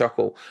make us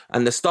chuckle.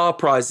 And the star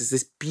prize is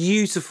this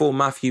beautiful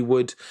Matthew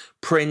Wood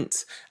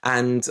print,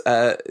 and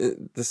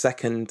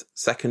the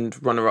second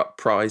runner-up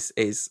prize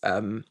is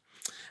Eric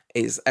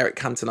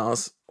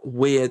Cantona's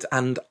weird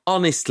and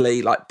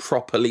honestly like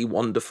properly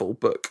wonderful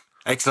book.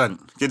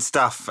 Excellent, good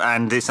stuff.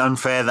 And it's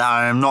unfair that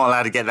I am not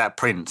allowed to get that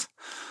print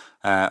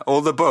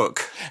or the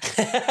book.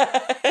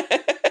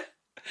 It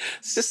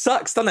just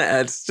sucks, doesn't it,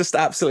 Ed? It just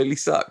absolutely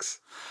sucks.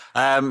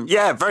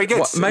 Yeah, very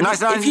good. Nice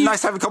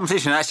to have a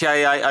competition.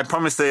 Actually, I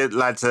promised the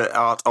lads at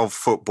Art of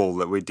Football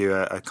that we'd do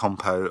a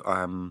compo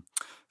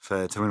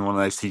to win one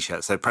of those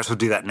T-shirts. So perhaps we'll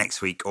do that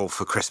next week or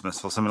for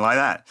Christmas or something like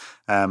that.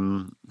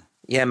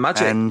 Yeah,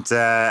 magic.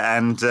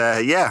 And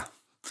yeah,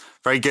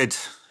 very good.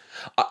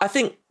 I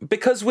think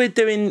because we're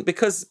doing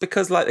because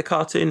like the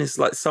cartoon is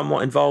like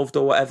somewhat involved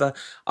or whatever,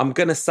 I'm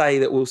gonna say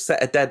that we'll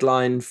set a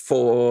deadline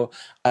for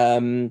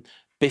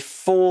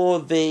before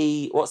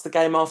what's the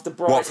game after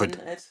Brighton?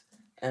 Watford. Ed?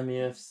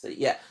 MUFC.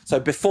 Yeah. So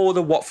before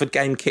the Watford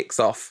game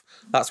kicks off,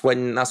 that's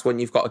when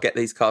you've got to get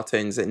these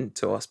cartoons in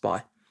to us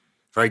by.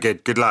 Very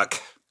good. Good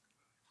luck.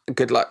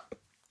 Good luck.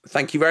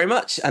 Thank you very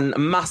much, and a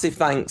massive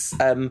thanks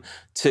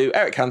to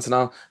Eric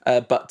Cantona,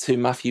 but to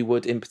Matthew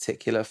Wood in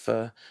particular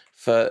for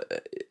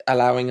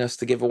allowing us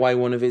to give away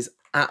one of his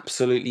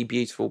absolutely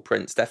beautiful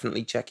prints.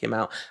 Definitely check him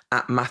out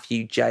at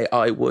Matthew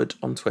J.I. Wood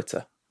on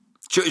Twitter.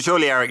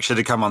 Surely Eric should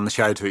have come on the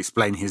show to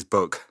explain his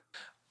book.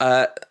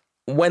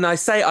 When I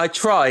say I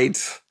tried,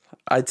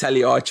 I tell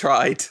you I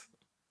tried.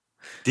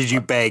 Did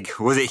you beg?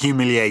 Was it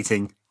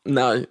humiliating?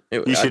 No.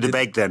 You should have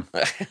begged then.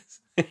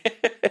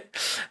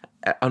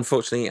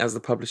 Unfortunately, as the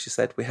publisher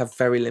said, we have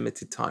very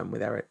limited time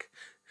with Eric.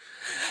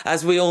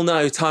 As we all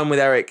know, time with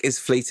Eric is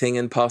fleeting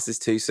and passes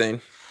too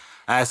soon.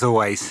 As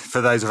always, for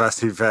those of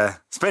us who've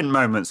spent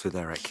moments with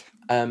Eric.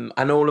 And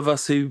all of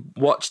us who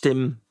watched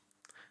him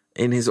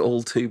in his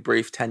all too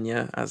brief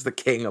tenure as the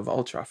king of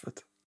Old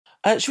Trafford.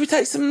 Should we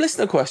take some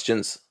listener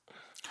questions?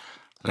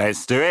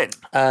 Let's do it.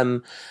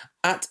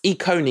 At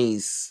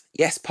Econes,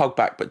 yes,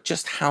 Pogback, but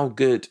just how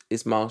good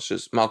is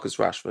Marcus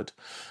Rashford?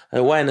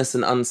 Awareness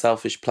and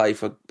unselfish play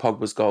for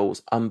Pogba's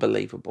goals,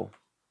 unbelievable.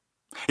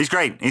 He's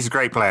great. He's a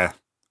great player.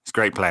 He's a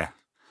great player.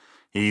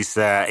 He's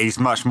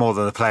much more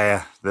than the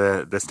player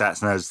the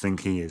stats nerds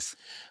think he is.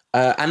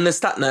 And the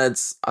stat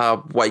nerds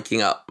are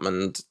waking up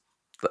and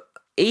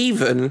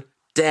even,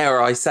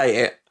 dare I say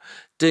it,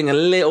 doing a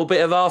little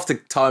bit of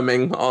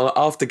after-timing or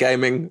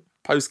after-gaming,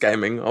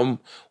 post-gaming on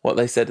what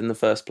they said in the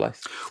first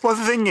place. Well,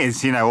 the thing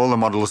is, all the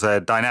models are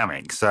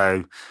dynamic.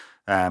 So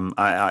I'm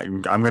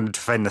going to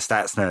defend the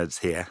stats nerds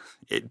here.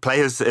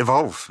 players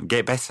evolve,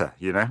 get better.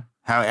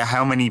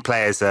 How many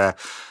players are,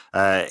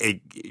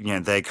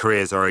 their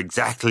careers are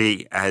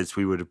exactly as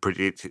we would have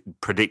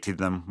predicted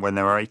them when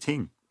they were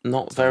 18.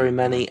 Not very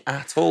many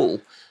at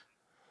all.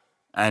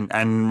 And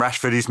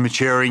Rashford is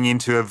maturing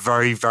into a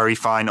very, very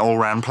fine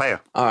all-round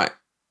player. All right.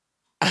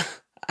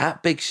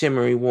 At Big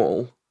Shimmery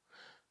Wall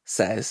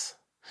says,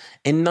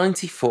 in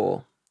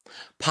 94,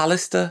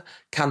 Pallister,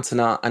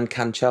 Cantona and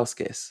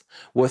Kanchelskis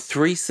were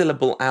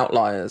three-syllable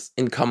outliers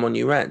in Come On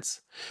You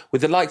Reds,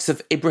 with the likes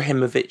of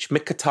Ibrahimovic,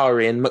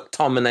 Mkhitaryan,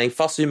 McTominay,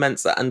 Fosu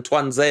Mensah and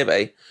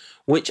Tuanzebe.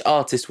 Which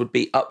artist would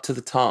be up to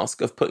the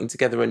task of putting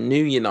together a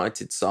new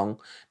United song,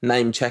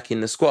 name-checking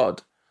the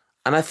squad?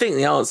 And I think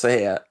the answer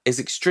here is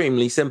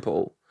extremely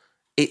simple.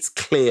 It's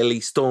clearly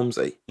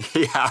Stormzy.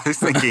 Yeah, I was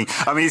thinking,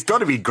 it's got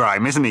to be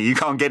grime, isn't it? You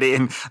can't get it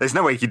in. There's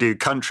no way you could do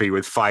country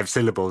with 5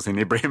 syllables in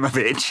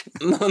Ibrahimovic.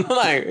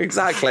 No,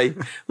 exactly.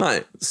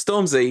 No,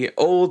 Stormzy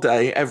all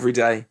day, every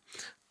day.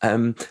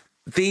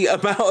 The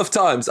amount of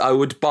times I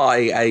would buy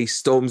a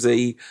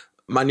Stormzy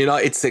Man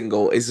United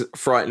single is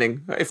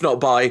frightening. If not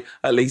buy,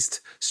 at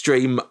least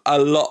stream a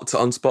lot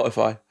on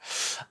Spotify.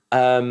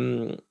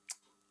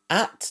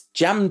 At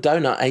Jam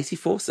Donut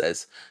 84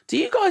 says, do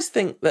you guys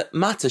think that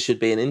Mata should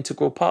be an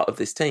integral part of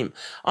this team?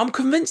 I'm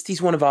convinced he's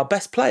one of our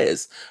best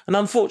players and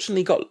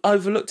unfortunately got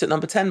overlooked at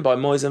number 10 by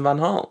Moyes and Van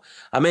Gaal.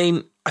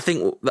 I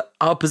think that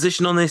our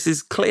position on this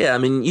is clear.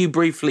 You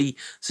briefly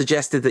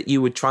suggested that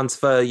you would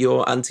transfer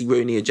your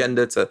anti-Rooney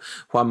agenda to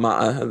Juan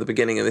Mata at the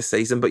beginning of this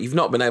season, but you've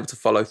not been able to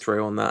follow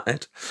through on that,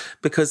 Ed,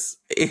 because...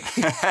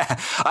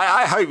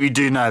 I hope you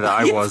do know that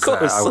I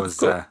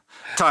was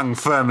tongue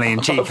firmly in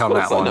cheek on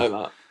that one. I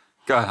know that.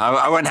 God,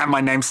 I won't have my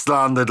name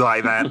slandered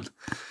like that.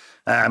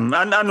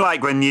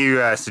 Unlike when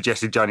you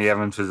suggested Johnny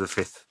Evans was the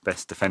 5th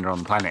best defender on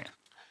the planet.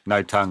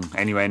 No tongue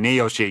anywhere near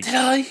your cheek.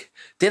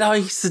 Did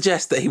I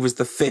suggest that he was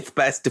the 5th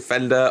best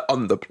defender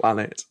on the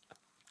planet?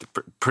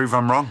 Prove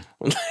I'm wrong.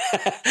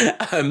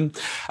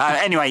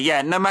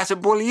 Anyway, no matter.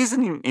 Well, he is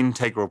an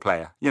integral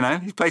player.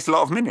 He plays a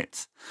lot of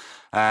minutes.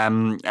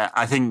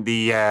 I think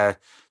the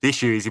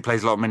issue is he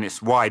plays a lot of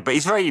minutes wide, but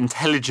he's a very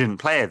intelligent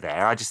player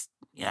there.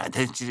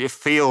 It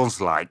feels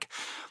like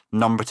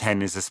number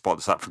 10 is a spot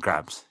that's up for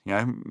grabs.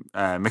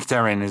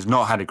 Mkhitaryan has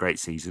not had a great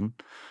season,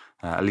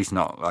 at least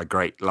not a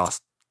great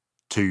last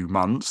 2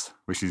 months,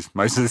 which is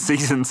most of the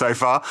season so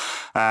far.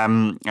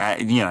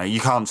 You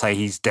can't say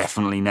he's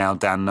definitely nailed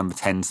down number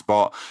 10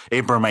 spot.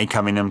 Ibra may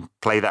come in and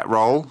play that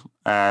role.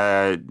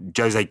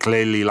 Jose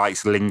clearly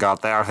likes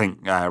Lingard there. I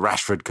think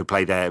Rashford could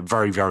play there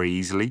very, very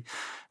easily.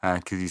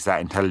 Because he's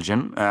that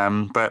intelligent.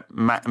 But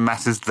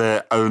Matt is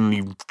the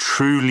only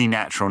truly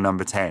natural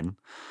number 10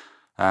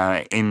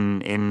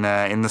 in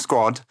the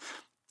squad.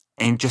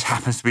 And just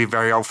happens to be a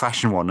very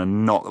old-fashioned one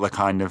and not the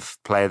kind of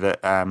player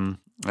that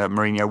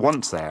Mourinho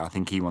wants there. I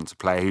think he wants a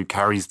player who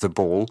carries the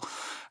ball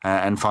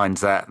and finds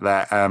that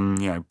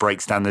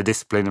breaks down the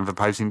discipline of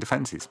opposing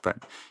defences. But,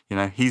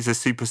 he's a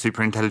super,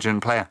 super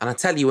intelligent player. And I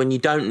tell you, when you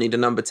don't need a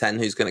number 10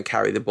 who's going to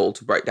carry the ball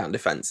to break down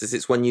defences,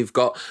 it's when you've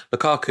got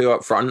Lukaku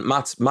up front,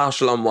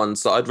 Martial on one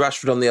side,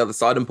 Rashford on the other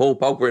side, and Paul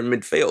Pogba in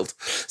midfield.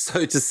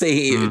 So to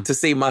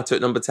see Mata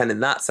at number 10 in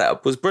that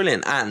setup was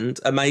brilliant. And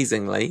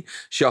amazingly,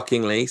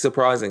 shockingly,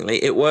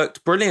 surprisingly, it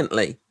worked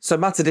brilliantly. So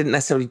Mata didn't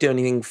necessarily do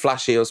anything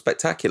flashy or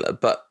spectacular,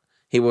 but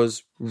he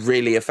was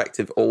really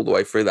effective all the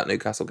way through that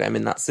Newcastle game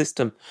in that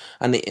system.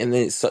 And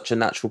it's such a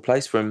natural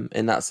place for him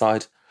in that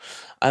side.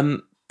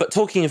 But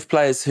talking of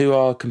players who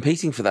are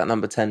competing for that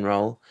number 10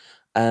 role,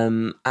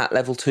 at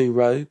Level 2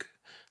 Rogue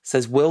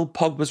says, will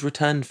Pogba's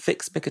return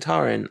fix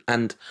Mkhitaryan?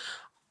 And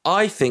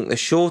I think the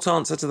short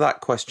answer to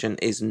that question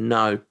is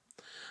no.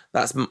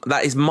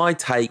 That is my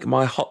take,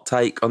 my hot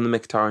take on the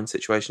Mkhitaryan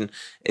situation,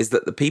 is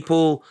that the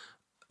people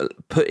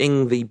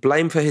putting the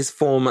blame for his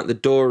form at the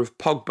door of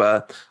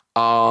Pogba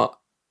are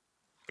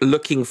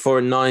looking for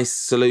a nice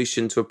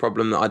solution to a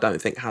problem that I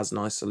don't think has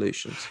nice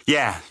solutions.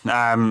 Yeah,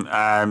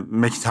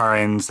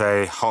 Mkhitaryan's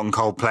a hot and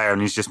cold player,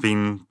 and he's just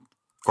been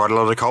quite a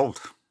lot of cold.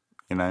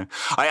 I'm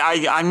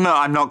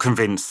not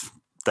convinced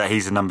that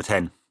he's a number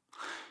 10.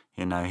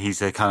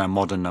 He's a kind of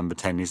modern number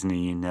 10, isn't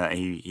he?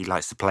 He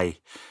likes to play.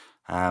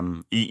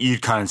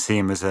 You'd kind of see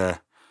him as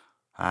a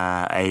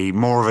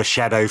more of a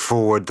shadow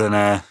forward than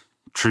a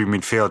true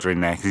midfielder in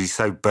there, because he's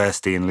so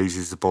bursty and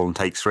loses the ball and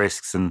takes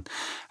risks, and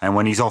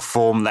when he's off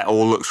form, that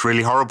all looks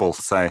really horrible.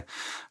 So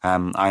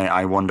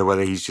I wonder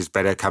whether he's just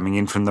better coming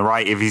in from the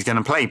right if he's going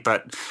to play.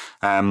 But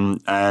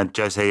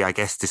Jose, I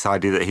guess,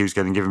 decided that he was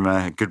going to give him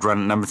a good run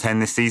at number 10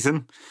 this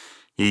season.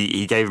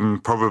 He gave him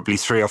probably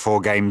 3 or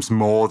 4 games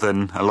more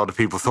than a lot of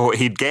people thought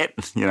he'd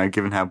get,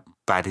 given how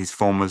bad his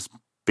form has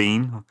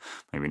been.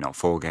 Maybe not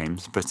 4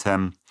 games, but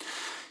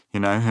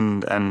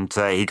and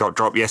he got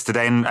dropped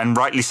yesterday, and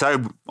rightly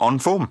so, on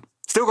form.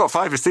 Still got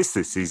 5 assists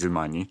this season,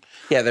 mind you.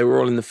 Yeah, they were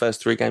all in the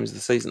first 3 games of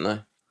the season, though.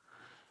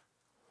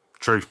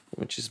 True.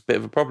 Which is a bit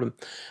of a problem.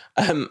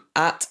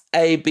 At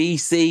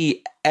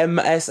ABC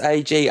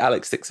MSAG,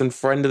 Alex Dixon,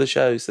 friend of the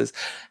show, says,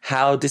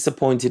 how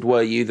disappointed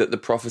were you that the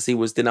prophecy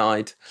was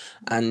denied?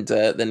 And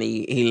then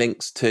he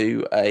links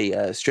to a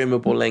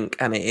streamable link,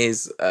 and it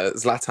is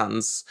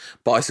Zlatan's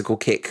bicycle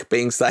kick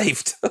being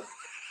saved.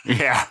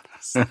 Yeah.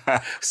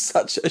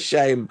 Such a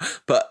shame.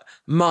 But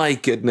my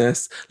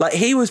goodness, like,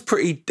 he was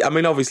pretty, I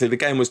mean, obviously the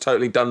game was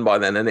totally done by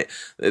then, and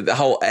the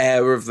whole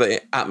air of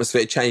the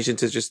atmosphere changed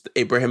into just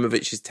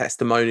Ibrahimovic's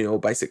testimonial.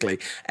 Basically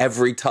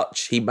every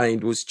touch he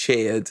made was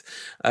cheered.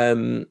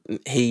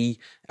 He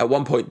at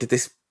one point did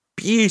this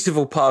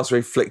beautiful pass where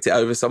he flicked it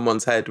over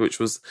someone's head, which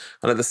was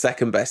kind of the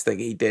second best thing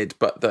he did.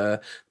 But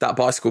that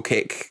bicycle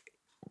kick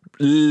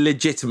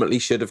legitimately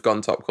should have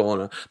gone top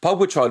corner.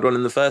 Pogba tried one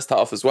in the first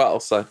half as well,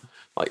 so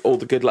like all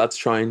the good lads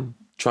try and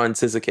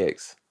scissor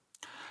kicks.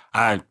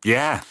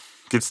 Yeah,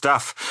 good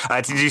stuff.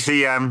 Did you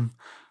see? I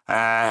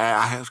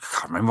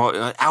can't remember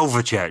what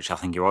Alvechurch, I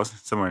think it was,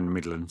 somewhere in the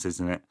Midlands,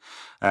 isn't it?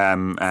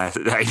 If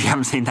you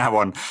haven't seen that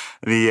one,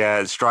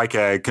 the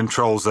striker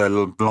controls a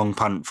long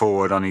punt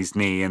forward on his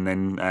knee, and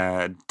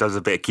then does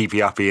a bit of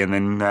keepy uppy, and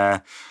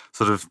then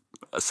sort of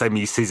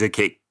semi scissor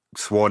kick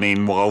one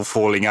in while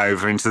falling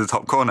over into the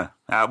top corner.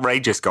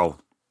 Outrageous goal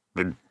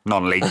in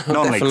non-league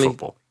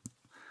football.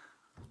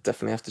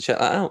 Definitely have to check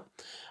that out.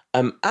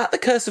 At the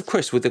Curse of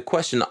Chris with a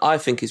question that I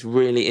think is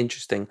really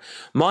interesting.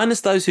 Minus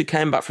those who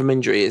came back from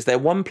injury, is there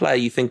one player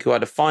you think who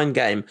had a fine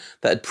game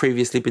that had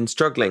previously been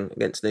struggling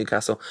against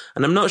Newcastle?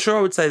 And I'm not sure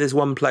I would say there's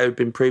one player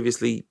who'd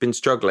previously been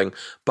struggling,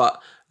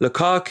 but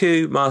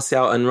Lukaku,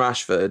 Martial and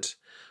Rashford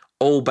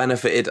all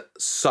benefited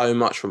so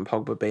much from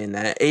Pogba being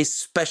there,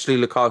 especially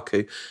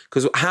Lukaku.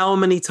 Because how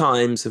many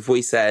times have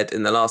we said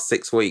in the last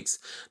 6 weeks,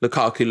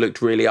 Lukaku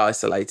looked really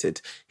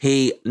isolated?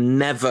 He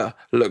never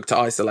looked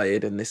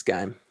isolated in this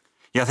game.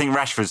 Yeah, I think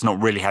Rashford's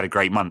not really had a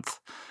great month,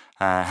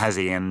 has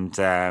he? And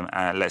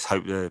let's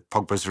hope that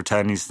Pogba's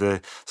return is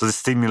the sort of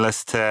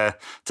stimulus to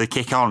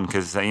kick on,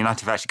 because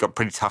United have actually got a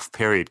pretty tough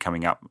period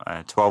coming up.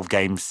 12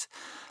 games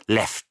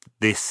left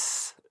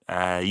this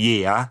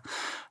year,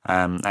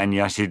 and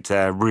United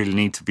really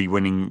need to be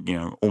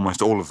winning,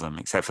 almost all of them,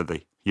 except for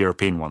the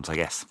European ones, I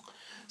guess.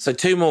 So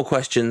 2 more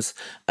questions.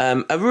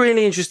 A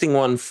really interesting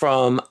one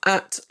from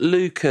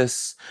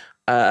 @Lucas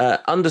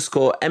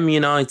 _M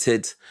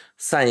United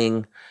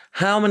saying,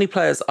 how many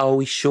players are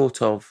we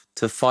short of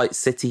to fight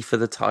City for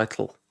the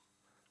title?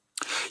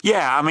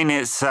 Yeah, I mean,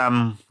 it's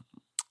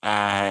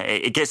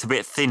it gets a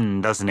bit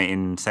thin, doesn't it,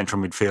 in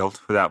central midfield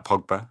without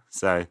Pogba?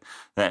 So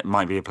that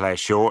might be a player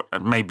short.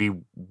 Maybe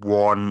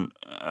one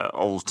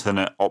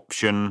alternate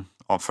option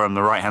from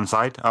the right-hand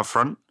side up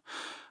front.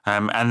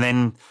 And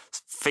then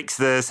fix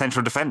the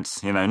central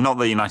defence. Not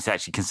that United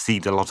actually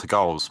concede a lot of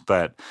goals,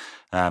 but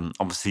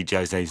obviously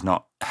Jose's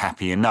not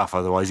happy enough.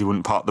 Otherwise, he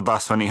wouldn't park the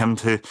bus when it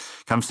comes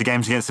to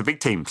games against the big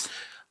teams.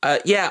 I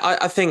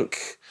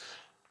think,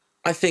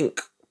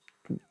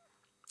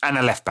 and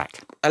a left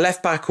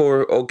back,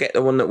 or get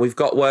the one that we've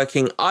got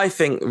working. I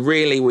think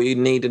really we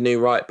need a new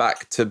right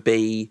back to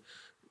be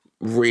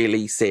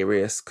really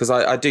serious, because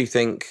I do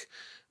think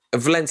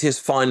Valencia's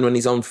fine when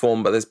he's on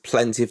form, but there's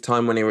plenty of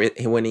time when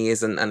he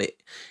isn't, and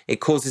it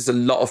causes a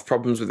lot of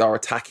problems with our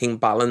attacking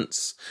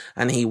balance,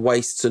 and he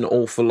wastes an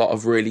awful lot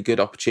of really good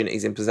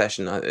opportunities in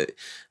possession. I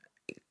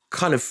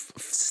kind of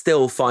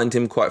still find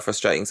him quite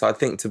frustrating. So I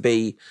think to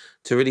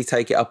really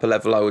take it up a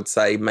level, I would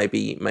say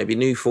maybe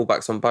new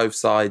fullbacks on both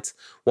sides,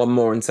 one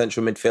more in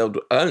central midfield.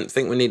 I don't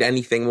think we need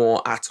anything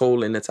more at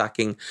all in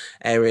attacking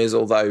areas,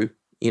 although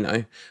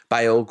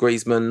Bale,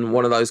 Griezmann,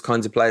 one of those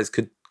kinds of players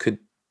could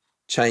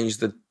change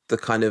the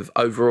kind of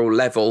overall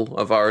level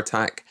of our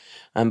attack,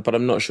 but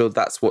I'm not sure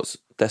that's what's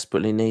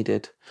desperately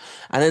needed.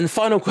 And then the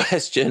final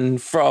question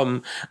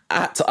from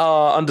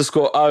 @R_O_M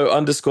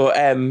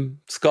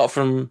Scott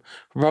from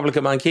Republic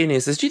of Mancunia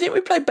says, do you think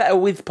we play better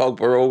with Pogba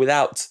or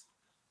without?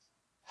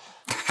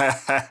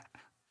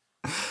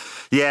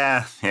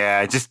 yeah,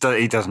 just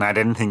he doesn't add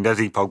anything, does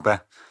he,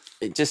 Pogba?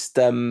 It just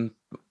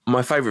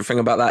my favourite thing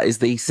about that is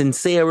the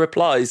sincere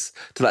replies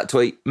to that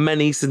tweet.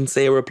 Many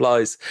sincere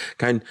replies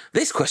going,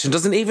 this question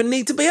doesn't even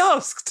need to be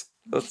asked.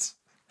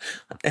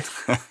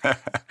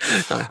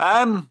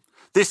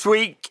 This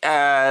week,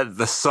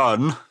 The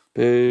Sun,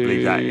 Boo.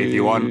 believe that if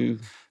you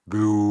want,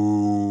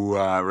 boo,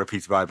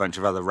 repeated by a bunch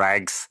of other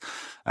rags,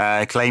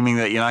 claiming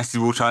that United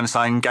will try and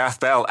sign Gareth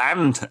Bale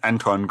and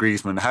Antoine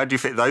Griezmann. How do you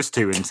fit those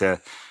two into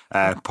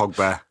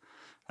Pogba,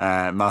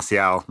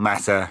 Martial,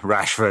 Mata,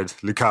 Rashford,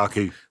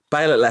 Lukaku?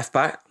 Bale at left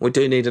back. We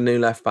do need a new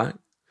left back.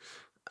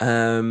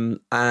 And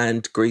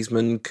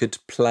Griezmann could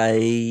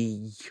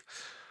play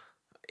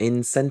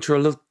in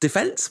central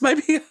defence,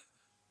 maybe.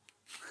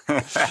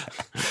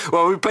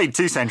 Well, we played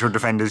 2 central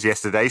defenders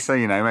yesterday, so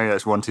maybe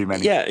that's one too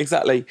many. Yeah,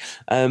 exactly.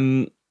 I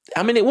mean,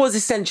 it was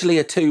essentially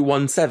a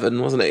 2-1-7,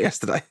 wasn't it,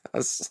 yesterday?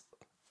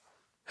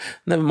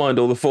 Never mind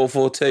all the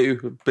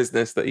 4-4-2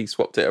 business that he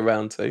swapped it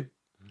around to.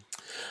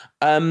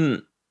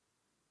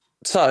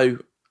 So,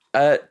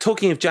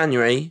 talking of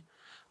January,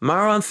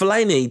 Marouane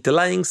Fellaini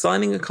delaying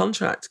signing a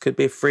contract, could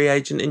be a free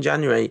agent in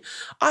January.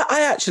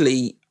 I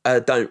actually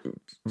don't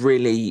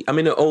really. I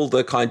mean, all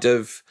the kind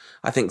of.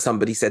 I think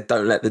somebody said,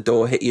 "Don't let the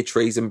door hit your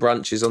trees and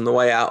branches on the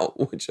way out,"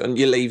 on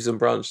your leaves and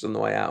branches on the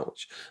way out,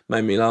 which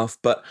made me laugh.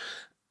 But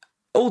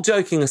all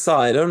joking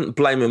aside, I don't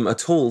blame him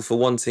at all for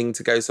wanting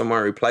to go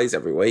somewhere he plays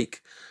every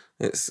week.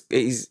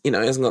 He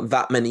hasn't got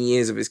that many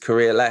years of his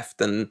career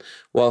left, and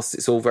whilst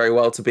it's all very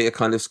well to be a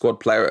kind of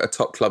squad player at a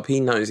top club, he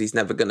knows he's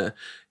never going to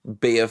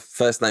be a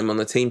first name on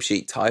the team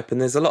sheet type.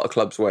 And there's a lot of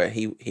clubs where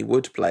he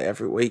would play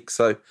every week.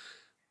 So,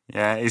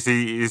 yeah, is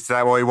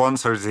that what he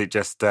wants, or is it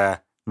just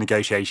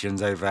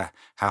negotiations over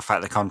how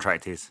fat the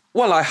contract is?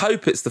 Well, I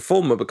hope it's the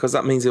former, because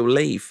that means he'll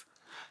leave.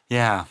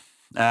 Yeah.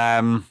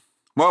 Well,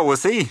 we'll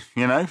see.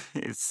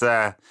 It's.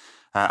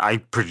 I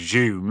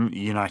presume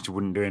United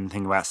wouldn't do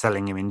anything about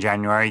selling him in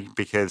January,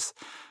 because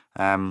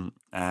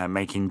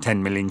making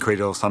 10 million quid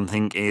or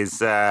something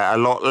is a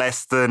lot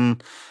less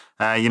than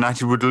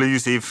United would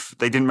lose if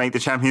they didn't make the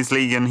Champions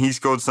League and he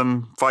scored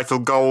some vital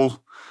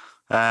goal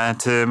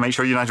to make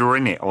sure United were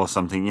in it or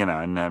something,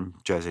 and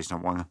Jose's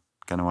not going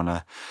to want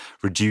to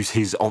reduce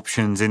his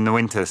options in the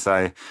winter.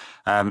 So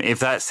if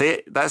that's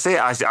it.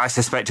 I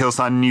suspect he'll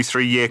sign a new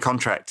 3-year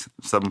contract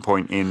at some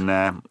point in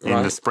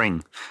the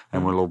spring,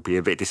 and we'll all be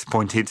a bit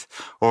disappointed,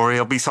 or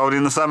he'll be sold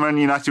in the summer and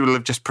United will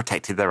have just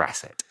protected their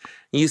asset.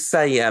 You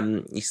say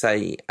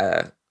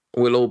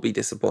we'll all be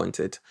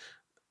disappointed.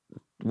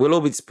 We'll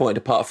all be disappointed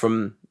apart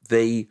from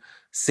the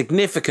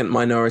significant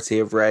minority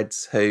of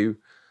Reds who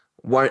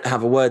won't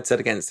have a word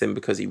said against him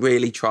because he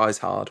really tries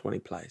hard when he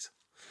plays.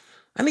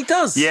 And he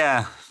does.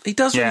 Yeah. He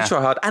does really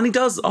try hard. And he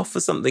does offer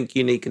something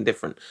unique and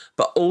different.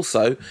 But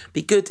also,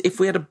 be good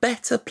if we had a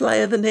better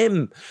player than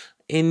him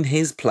in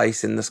his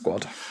place in the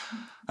squad.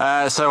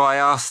 So I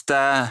asked,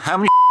 how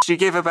many do you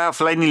give about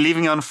Fellaini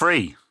leaving on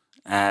free?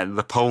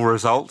 The poll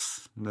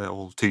results,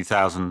 all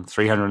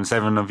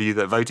 2,307 of you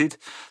that voted,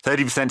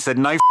 30% said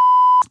no,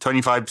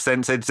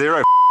 25% said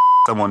zero.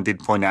 Someone did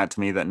point out to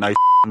me that no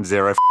and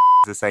zero is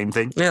the same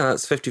thing. Yeah,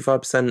 that's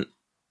 55%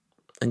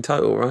 in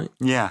total, right?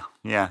 Yeah.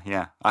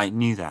 I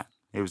knew that.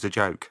 It was a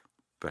joke.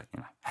 But,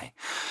 hey.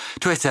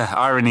 Twitter,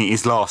 irony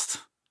is lost.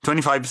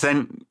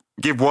 25%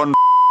 give one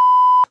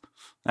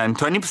and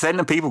 20%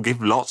 of people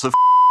give lots of.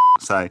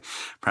 So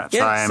perhaps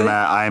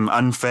I'm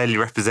unfairly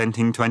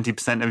representing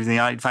 20% of the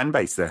United fan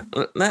base there.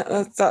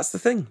 That's the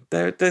thing.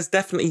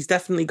 He's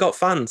definitely got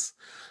fans.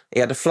 He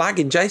had a flag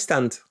in J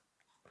Stand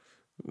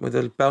with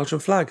a Belgian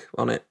flag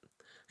on it.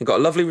 He got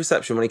a lovely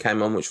reception when he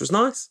came on, which was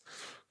nice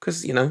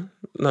because no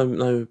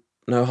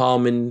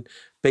harm in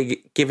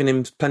giving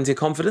him plenty of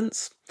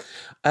confidence.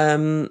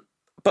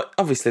 But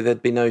obviously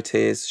there'd be no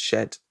tears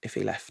shed if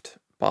he left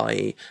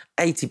by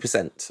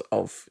 80%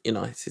 of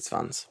United's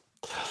fans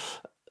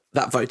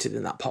that voted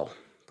in that poll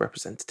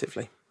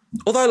representatively.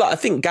 Although, I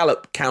think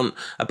Gallup count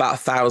about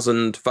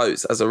 1,000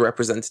 votes as a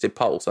representative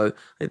poll, so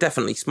it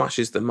definitely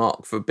smashes the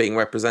mark for being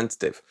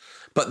representative.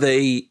 But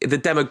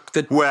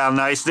well,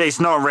 no, it's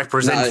not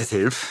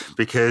representative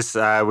because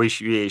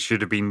it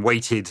should have been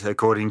weighted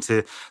according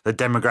to the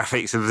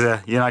demographics of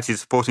the United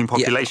supporting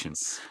population,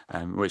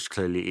 which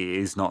clearly it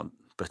is not.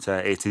 But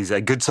it is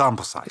a good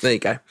sample size. There you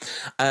go.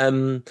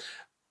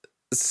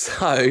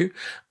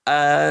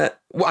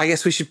 I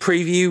guess we should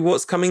preview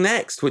what's coming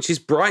next, which is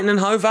Brighton and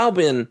Hove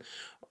Albion,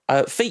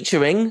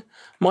 featuring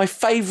my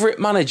favourite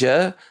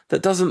manager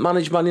that doesn't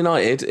manage Man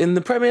United in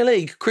the Premier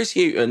League, Chris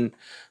Hughton.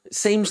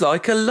 Seems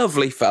like a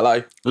lovely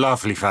fellow.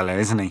 Lovely fellow,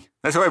 isn't he?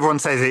 That's what everyone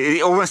says.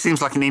 It almost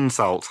seems like an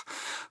insult,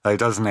 though,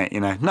 doesn't it?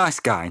 Nice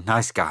guy.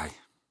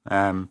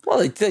 Well,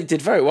 they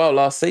did very well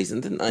last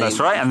season, didn't they? That's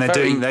right, and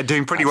they're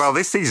doing pretty well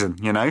this season.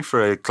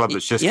 For a club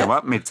that's just come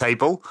up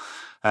mid-table.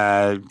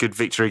 Good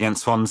victory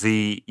against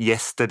Swansea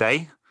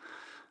yesterday,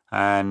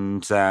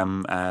 and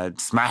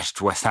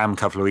smashed West Ham a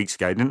couple of weeks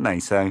ago, didn't they?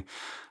 So,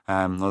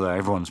 although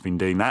everyone's been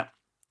doing that,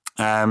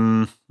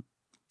 we'll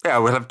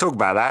have to talk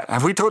about that.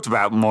 Have we talked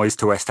about Moyes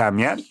to West Ham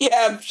yet?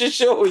 Yeah, I'm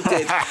sure we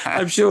did.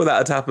 I'm sure that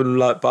had happened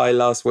by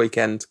last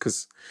weekend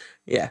because,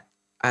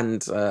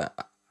 and.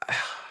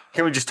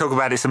 Can we just talk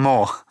about it some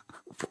more?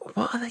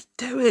 What are they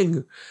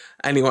doing?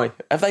 Anyway,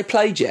 have they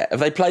played yet?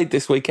 Have they played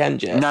this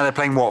weekend yet? No, they're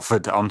playing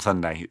Watford on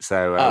Sunday.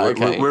 So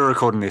we're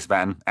recording this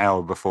about an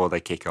hour before they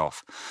kick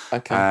off.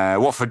 Okay.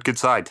 Watford, good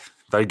side.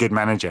 Very good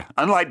manager.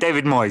 Unlike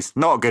David Moyes,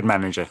 not a good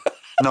manager.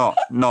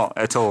 Not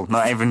at all.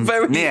 Not even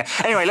near.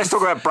 Anyway, let's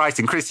talk about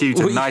Brighton. Chris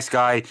Hughton, nice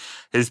guy,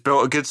 has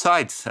built a good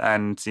side.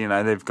 And,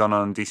 they've gone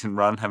on a decent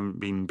run, haven't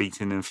been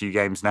beaten in a few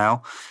games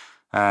now.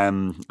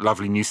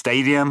 Lovely new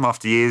stadium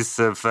after years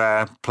of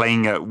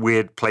playing at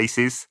weird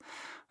places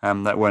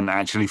that weren't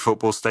actually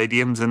football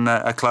stadiums, and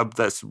a club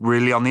that's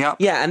really on the up.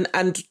 Yeah,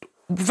 and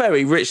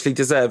very richly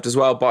deserved as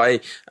well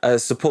by a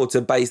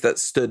supporter base that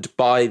stood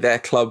by their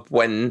club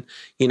when,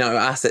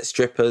 asset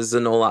strippers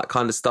and all that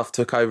kind of stuff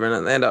took over,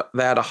 and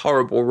they had a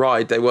horrible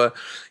ride. They were,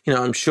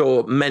 I'm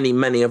sure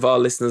many of our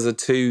listeners are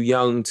too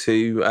young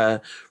to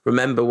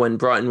remember when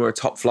Brighton were a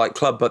top flight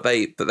club, but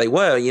they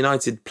were.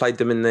 United played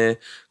them in the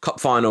cup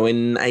final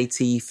in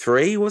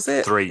 '83, was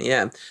it?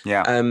 Yeah.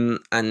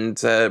 And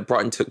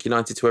Brighton took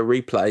United to a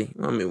replay.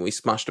 I mean, we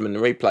smashed them in the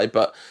replay,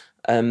 but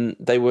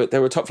they were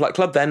a top flight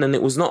club then, and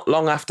it was not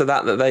long after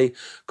that they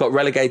got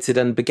relegated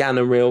and began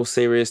a real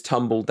serious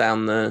tumble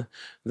down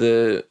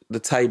the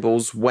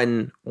tables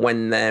when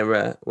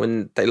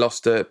they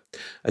lost a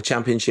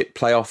championship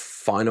playoff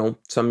final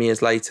some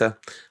years later,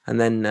 and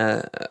then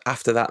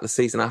after that, the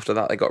season after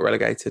that, they got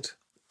relegated.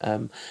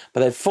 But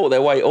they've fought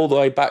their way all the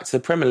way back to the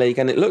Premier League,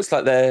 and it looks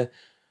like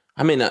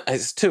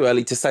it's too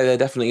early to say they're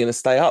definitely going to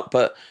stay up,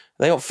 but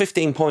they got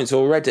 15 points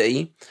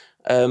already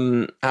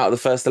out of the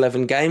first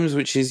 11 games,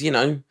 which is,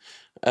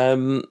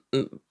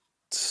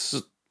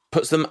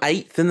 puts them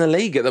 8th in the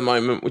league at the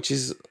moment, which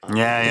is, I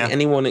don't think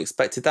anyone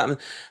expected that.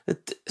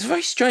 It's a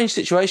very strange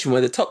situation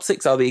where the top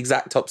 6 are the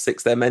exact top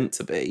 6 they're meant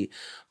to be,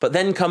 but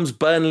then comes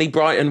Burnley,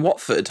 Brighton,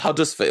 Watford,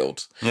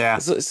 Huddersfield. Yeah.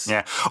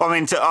 I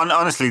mean,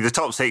 honestly, the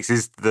top 6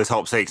 is the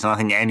top 6, and I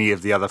think any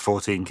of the other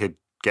 14 could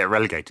get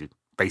relegated,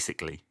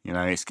 basically.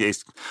 I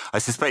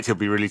suspect it'll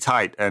be really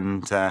tight,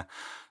 and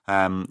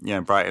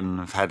Brighton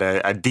have had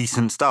a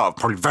decent start,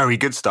 probably very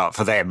good start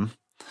for them.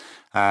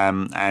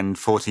 And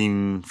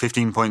 15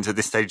 points at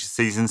this stage of the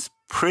season's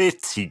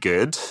pretty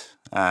good,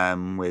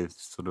 with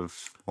sort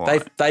of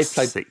they've played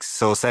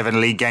 6 or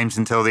 7 league games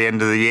until the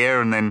end of the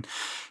year, and then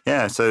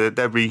so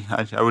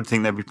I would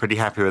think they'd be pretty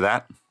happy with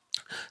that.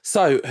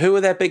 So, who are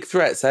their big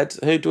threats, Ed?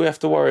 Who do we have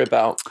to worry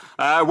about?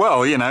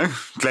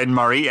 Glenn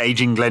Murray,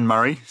 aging Glenn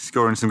Murray,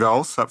 scoring some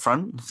goals up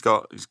front. He's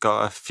got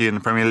a few in the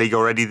Premier League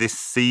already this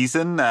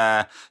season.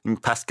 I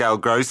think Pascal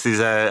Gross is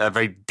a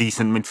very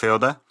decent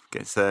midfielder.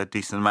 Gets a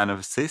decent amount of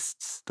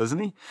assists, doesn't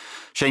he?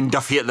 Shane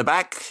Duffy at the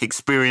back,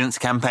 experienced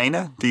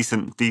campaigner,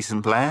 decent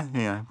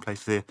player.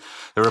 Plays for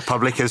the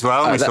Republic as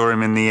well. We saw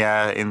him in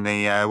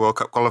the World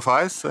Cup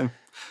qualifiers. So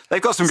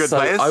they've got some good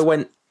players.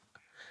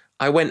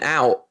 I went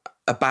out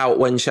about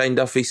when Shane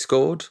Duffy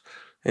scored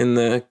in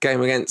the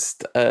game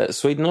against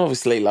Sweden.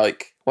 Obviously, I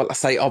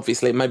say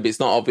obviously, maybe it's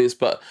not obvious,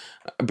 but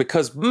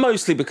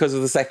mostly because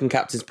of the Second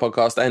Captains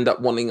podcast, I end up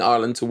wanting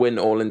Ireland to win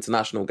all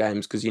international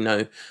games because,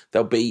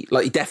 they'll be,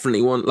 you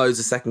definitely want loads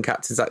of Second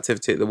Captains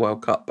activity at the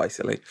World Cup,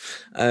 basically.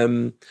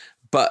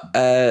 But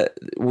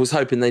was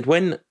hoping they'd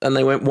win, and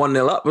they went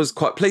 1-0 up, was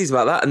quite pleased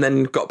about that, and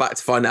then got back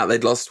to find out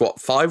they'd lost,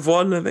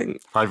 5-1, I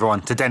think?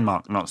 5-1 to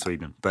Denmark, not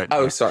Sweden.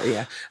 But sorry,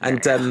 yeah.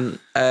 And,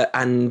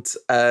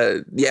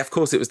 of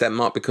course it was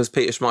Denmark, because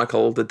Peter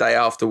Schmeichel, the day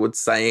afterwards,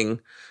 saying,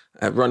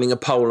 running a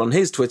poll on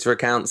his Twitter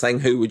account, saying,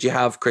 who would you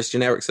have,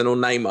 Christian Eriksen or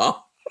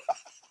Neymar?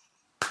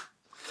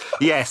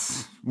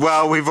 Yes.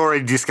 Well, we've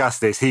already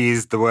discussed this. He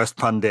is the worst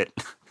pundit.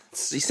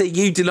 You see,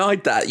 you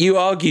denied that. You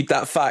argued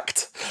that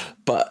fact,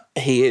 but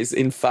he is,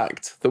 in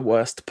fact, the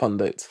worst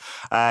pundit.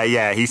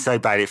 He's so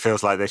bad it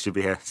feels like there should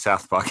be a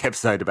South Park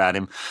episode about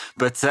him.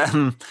 But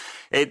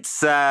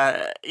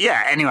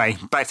anyway,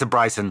 back to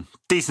Brighton.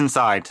 Decent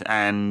side,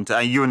 and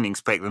you wouldn't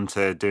expect them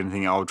to do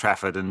anything at Old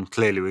Trafford, and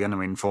clearly we're going to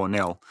win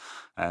 4-0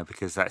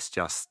 because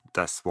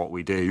that's what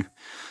we do.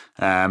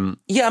 I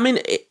mean,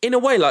 in a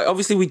way,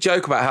 obviously we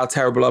joke about how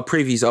terrible our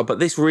previews are, but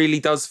this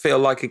really does feel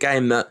like a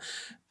game that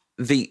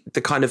the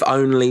kind of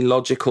only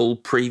logical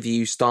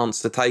preview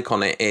stance to take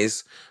on it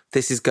is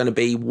this is going to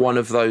be one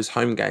of those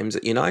home games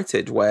at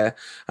United where,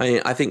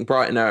 I think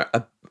Brighton are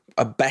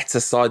a better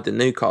side than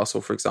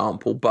Newcastle, for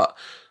example, but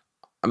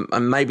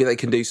and maybe they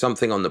can do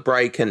something on the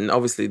break, and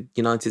obviously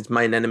United's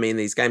main enemy in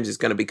these games is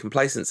going to be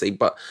complacency,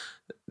 but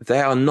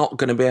they are not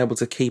going to be able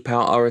to keep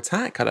out our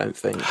attack, I don't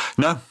think.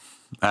 No,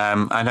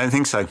 I don't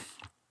think so.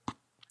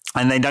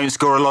 And they don't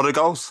score a lot of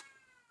goals.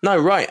 No,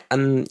 right.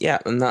 And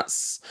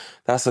that's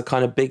a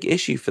kind of big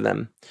issue for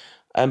them.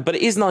 But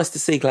it is nice to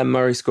see Glenn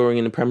Murray scoring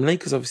in the Premier League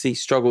because obviously he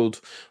struggled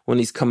when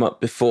he's come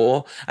up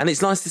before. And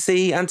it's nice to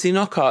see Anthony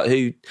Knockaert,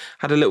 who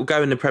had a little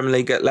go in the Premier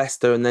League at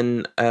Leicester and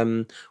then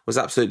was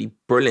absolutely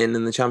brilliant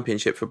in the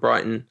Championship for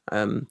Brighton,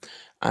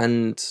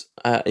 and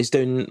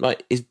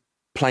is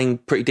playing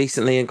pretty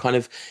decently and kind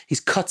of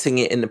he's cutting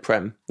it in the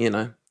Prem,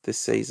 this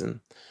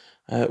season,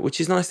 which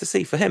is nice to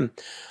see for him.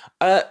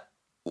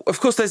 Of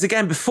course, there's a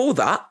game before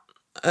that.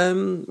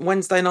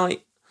 Wednesday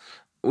night,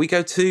 we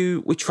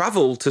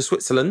travel to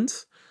Switzerland.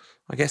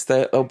 I guess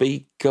they'll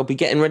be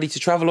getting ready to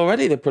travel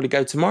already. They'll probably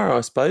go tomorrow,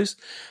 I suppose.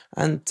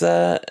 And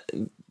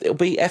it'll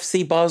be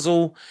FC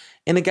Basel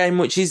in a game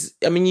which is,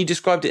 you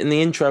described it in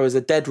the intro as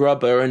a dead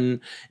rubber,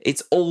 and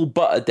it's all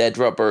but a dead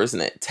rubber,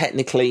 isn't it?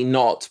 Technically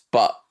not,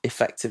 but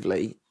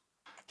effectively.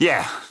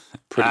 Yeah,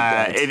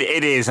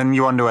 it is, and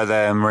you wonder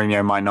whether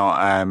Mourinho might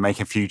not make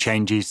a few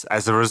changes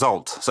as a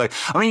result. So,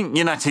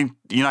 United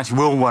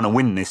will want to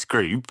win this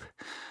group.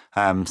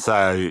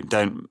 So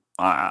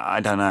I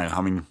don't know.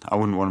 I mean, I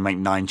wouldn't want to make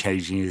 9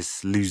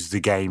 changes, lose the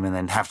game, and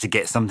then have to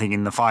get something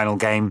in the final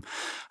game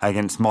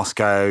against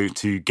Moscow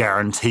to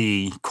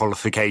guarantee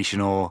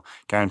qualification or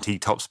guarantee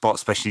top spot,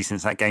 especially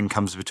since that game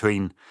comes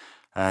between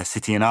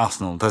City and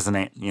Arsenal, doesn't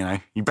it? You know,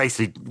 you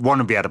basically want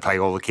to be able to play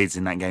all the kids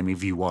in that game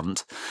if you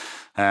want.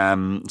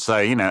 So,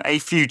 you know, a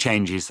few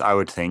changes, I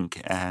would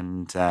think,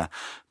 and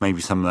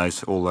maybe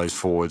all those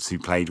forwards who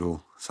played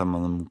some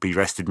of them will be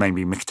rested.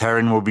 Maybe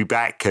Mkhitaryan will be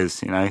back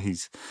because, you know,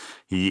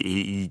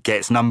 he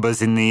gets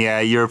numbers in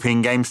the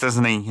European games,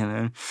 doesn't he? You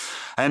know,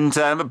 and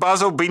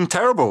Basel been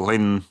terrible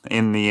in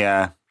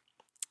the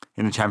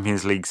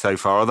Champions League so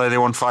far, although they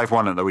won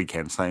 5-1 at the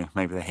weekend, so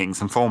maybe they're hitting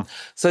some form.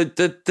 So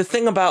the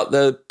thing about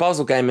the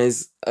Basel game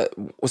is,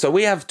 so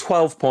we have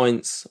 12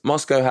 points,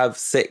 Moscow have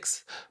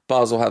 6,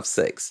 Basel have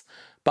 6.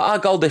 But our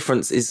goal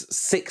difference is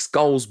 6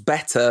 goals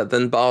better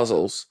than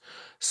Basel's.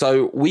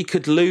 So we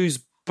could lose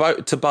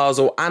to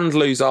Basel and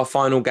lose our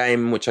final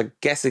game, which I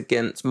guess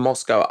against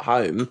Moscow at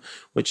home,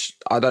 which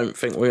I don't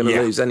think we're going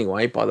to lose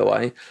anyway, by the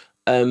way.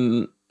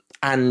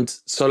 And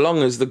so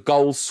long as the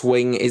goal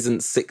swing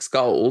isn't 6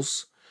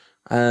 goals,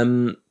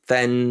 then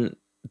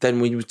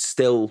we would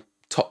still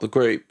top the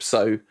group.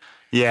 So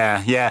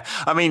yeah.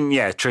 I mean,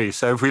 yeah, true.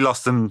 So if we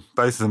lost them,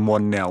 both of them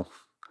 1-0,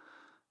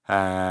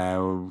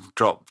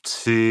 drop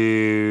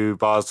to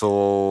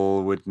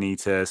Basel would need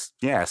to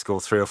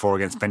score 3 or 4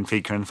 against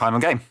Benfica in the final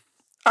game.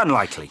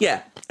 Unlikely.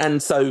 Yeah,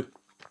 and so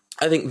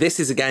I think this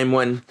is a game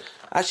when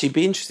actually it'd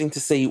be interesting to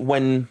see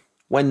when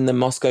the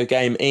Moscow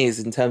game is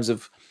in terms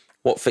of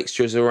what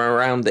fixtures are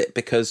around it,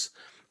 because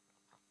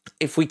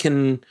if we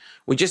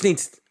just need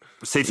to,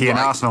 City and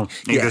Arsenal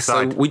either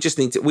side.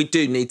 So we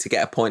do need to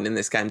get a point in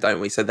this game, don't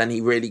we? So then he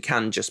really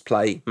can just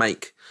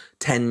make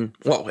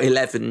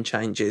 11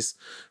 changes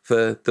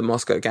for the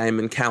Moscow game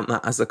and count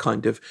that as a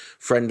kind of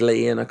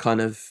friendly and a kind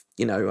of,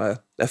 you know,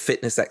 a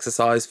fitness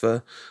exercise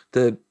for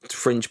the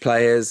fringe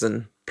players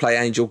and play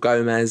Angel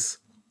Gomez,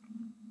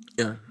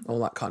 you know, all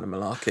that kind of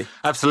malarkey.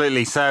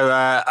 Absolutely. So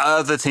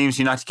other teams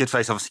United could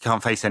face obviously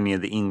can't face any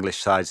of the English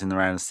sides in the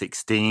round of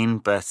 16,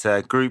 but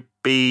Group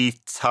B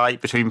tight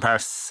between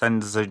Paris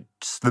Saint-Germain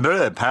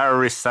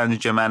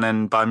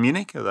and Bayern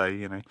Munich, although,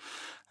 you know,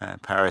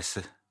 Paris...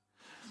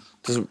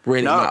 Doesn't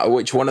really matter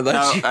which one of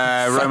those.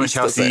 Roma,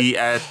 Chelsea,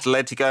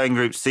 Atletico in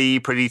Group C,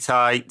 pretty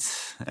tight.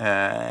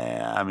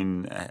 I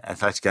mean,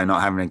 Atletico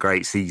not having a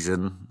great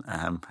season,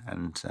 and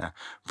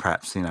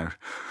perhaps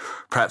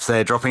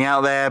they're dropping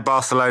out there.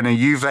 Barcelona,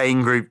 Juve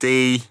in Group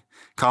D.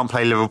 Can't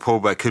play Liverpool,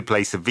 but could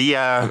play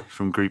Sevilla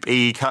from Group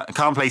E.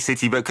 Can't play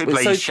City, but could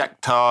play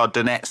Shakhtar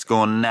Donetsk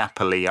or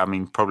Napoli. I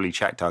mean, probably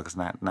Shakhtar because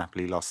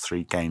Napoli lost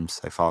 3 games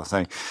so far.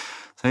 So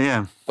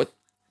yeah.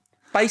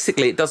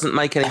 Basically, it doesn't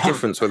make any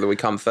difference whether we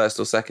come first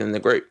or second in the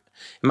group.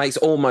 It makes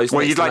almost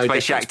you'd like no to play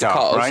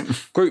Shakhtar, right?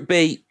 Group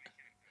B.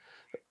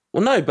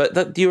 Well, no,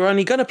 but you're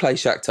only going to play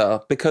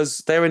Shakhtar because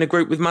they're in a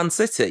group with Man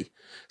City.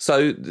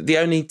 So the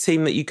only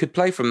team that you could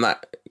play from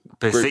that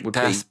group would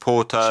be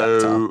Porto,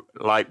 Shakhtar.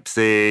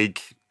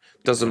 Leipzig.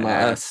 Doesn't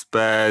matter.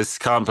 Spurs.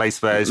 Can't play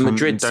Spurs.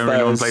 Madrid. Don't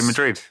really want to play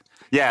Madrid.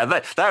 Yeah,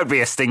 that would be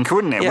a stinker,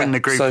 wouldn't it? Win the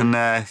group and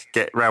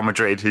get Real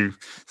Madrid, who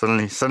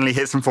suddenly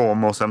hit some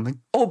form or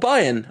something. Or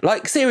Bayern.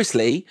 Like,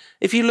 seriously,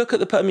 if you look at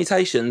the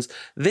permutations,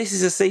 this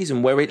is a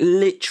season where it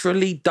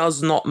literally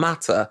does not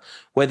matter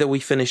whether we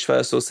finish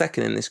first or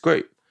second in this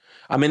group.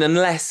 I mean,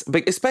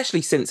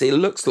 especially since it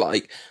looks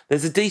like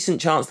there's a decent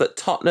chance that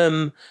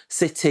Tottenham,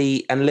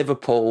 City and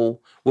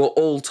Liverpool will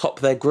all top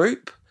their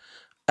group.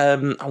 I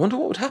wonder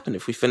what would happen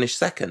if we finish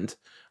second.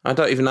 I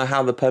don't even know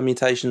how the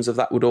permutations of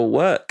that would all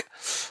work,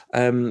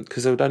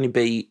 because there would only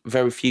be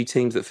very few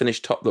teams that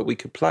finish top that we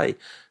could play.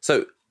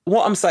 So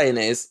what I'm saying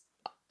is,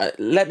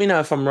 let me know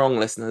if I'm wrong,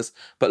 listeners,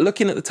 but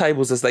looking at the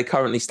tables as they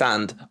currently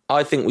stand,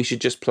 I think we should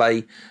just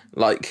play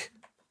like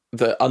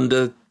the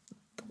under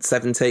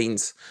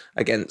 17s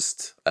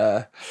against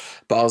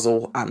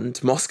Basel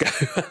and Moscow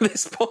at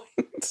this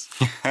point.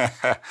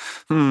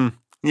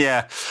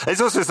 Yeah,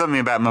 there's also something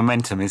about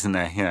momentum, isn't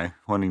there? You know,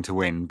 wanting to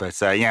win. But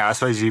I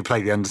suppose if you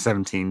play the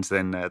under-17s,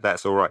 then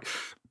that's all right.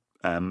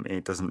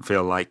 It doesn't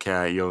feel like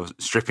you're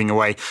stripping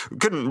away.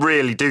 Couldn't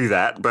really do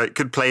that, but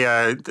could play.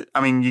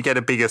 You get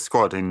a bigger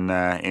squad in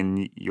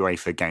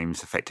UEFA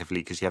games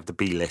effectively because you have the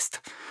B list,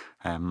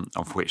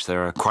 of which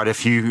there are quite a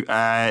few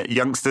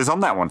youngsters on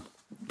that one.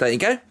 There you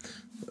go,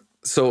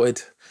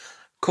 sorted.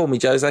 Call me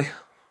Jose.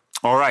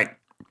 All right.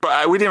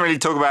 But we didn't really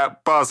talk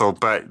about Basel,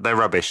 but they're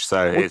rubbish.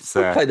 So we've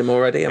played them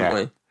already, haven't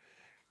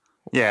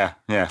we? Yeah,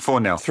 4-0.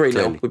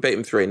 3-0. We beat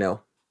them 3-0.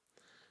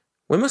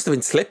 We must have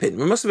been slipping.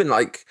 We must have been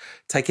like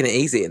taking it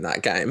easy in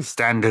that game.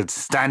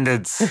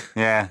 Standards.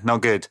 Yeah,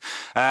 not good.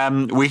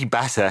 We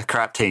batter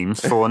crap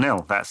teams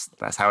 4-0.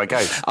 That's how it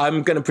goes.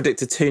 I'm going to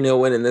predict a 2-0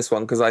 win in this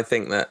one because I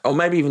think that, or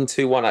maybe even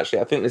 2-1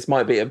 actually. I think this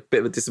might be a bit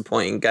of a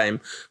disappointing game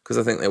because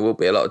I think there will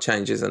be a lot of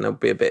changes and there'll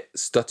be a bit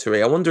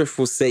stuttery. I wonder if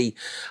we'll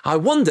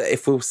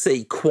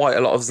see quite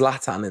a lot of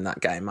Zlatan in that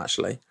game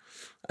actually.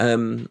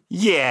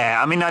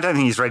 Yeah, I mean, I don't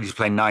think he's ready to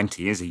play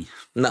 90, is he?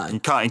 No. He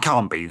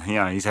can't be. You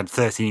know, he's had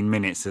 13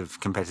 minutes of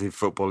competitive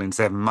football in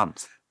 7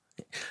 months.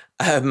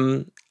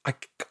 I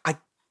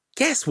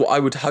guess what I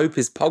would hope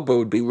is Pogba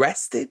would be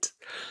rested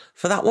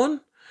for that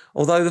one.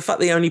 Although the fact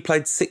that he only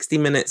played 60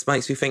 minutes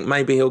makes me think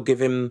maybe he'll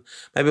give him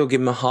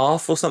a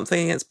half or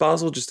something against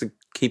Basel just to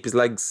keep his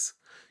legs,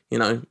 you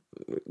know,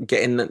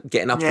 getting up and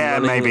running. Yeah,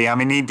 maybe. I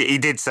mean, he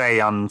did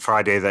say on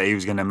Friday that he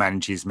was going to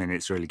manage his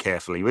minutes really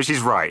carefully, which is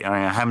right. I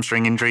mean, a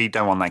hamstring injury,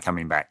 don't want that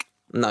coming back.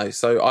 No,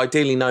 so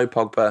ideally no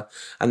Pogba,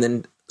 and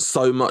then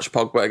so much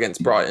Pogba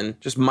against Brighton,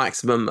 just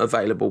maximum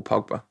available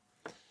Pogba.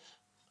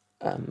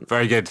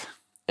 Very good.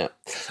 Yeah.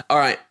 All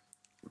right.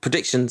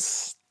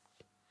 Predictions.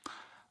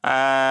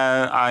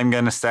 I'm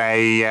going to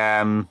say,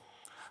 I mean,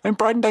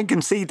 Brighton don't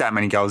concede that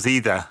many goals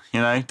either.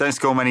 You know, don't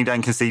score many,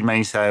 don't concede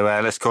many. So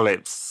let's call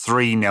it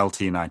 3-0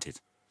 to United.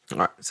 All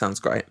right, sounds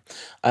great.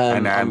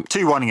 And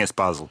 2-1 against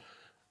Basel.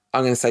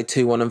 I'm going to say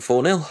 2-1 and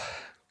 4-0.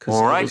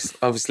 All right.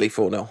 Obviously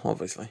 4-0,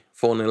 obviously.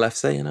 4-0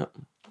 FC, you know.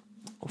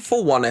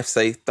 4-1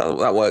 FC,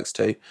 that works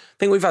too. I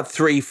think we've had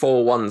 3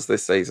 4-1s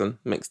this season,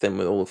 mixed in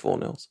with all the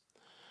 4-0s.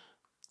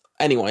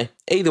 Anyway,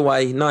 either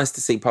way, nice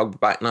to see Pogba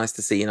back, nice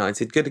to see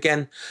United good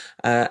again.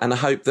 And I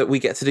hope that we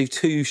get to do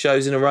 2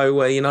 shows in a row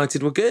where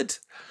United were good.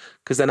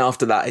 Because then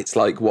after that, it's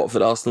like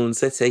Watford, Arsenal and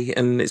City,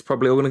 and it's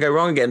probably all going to go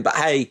wrong again. But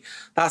hey,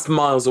 that's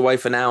miles away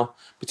for now.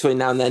 Between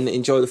now and then,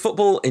 enjoy the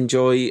football,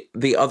 enjoy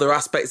the other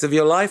aspects of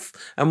your life,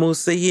 and we'll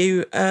see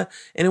you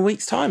in a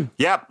week's time.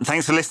 Yep,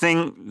 thanks for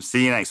listening.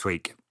 See you next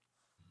week.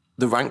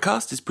 The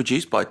Rantcast is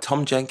produced by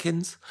Tom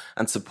Jenkins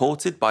and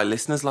supported by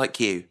listeners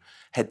like you.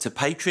 Head to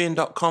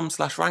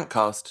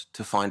patreon.com/Rantcast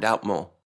to find out more.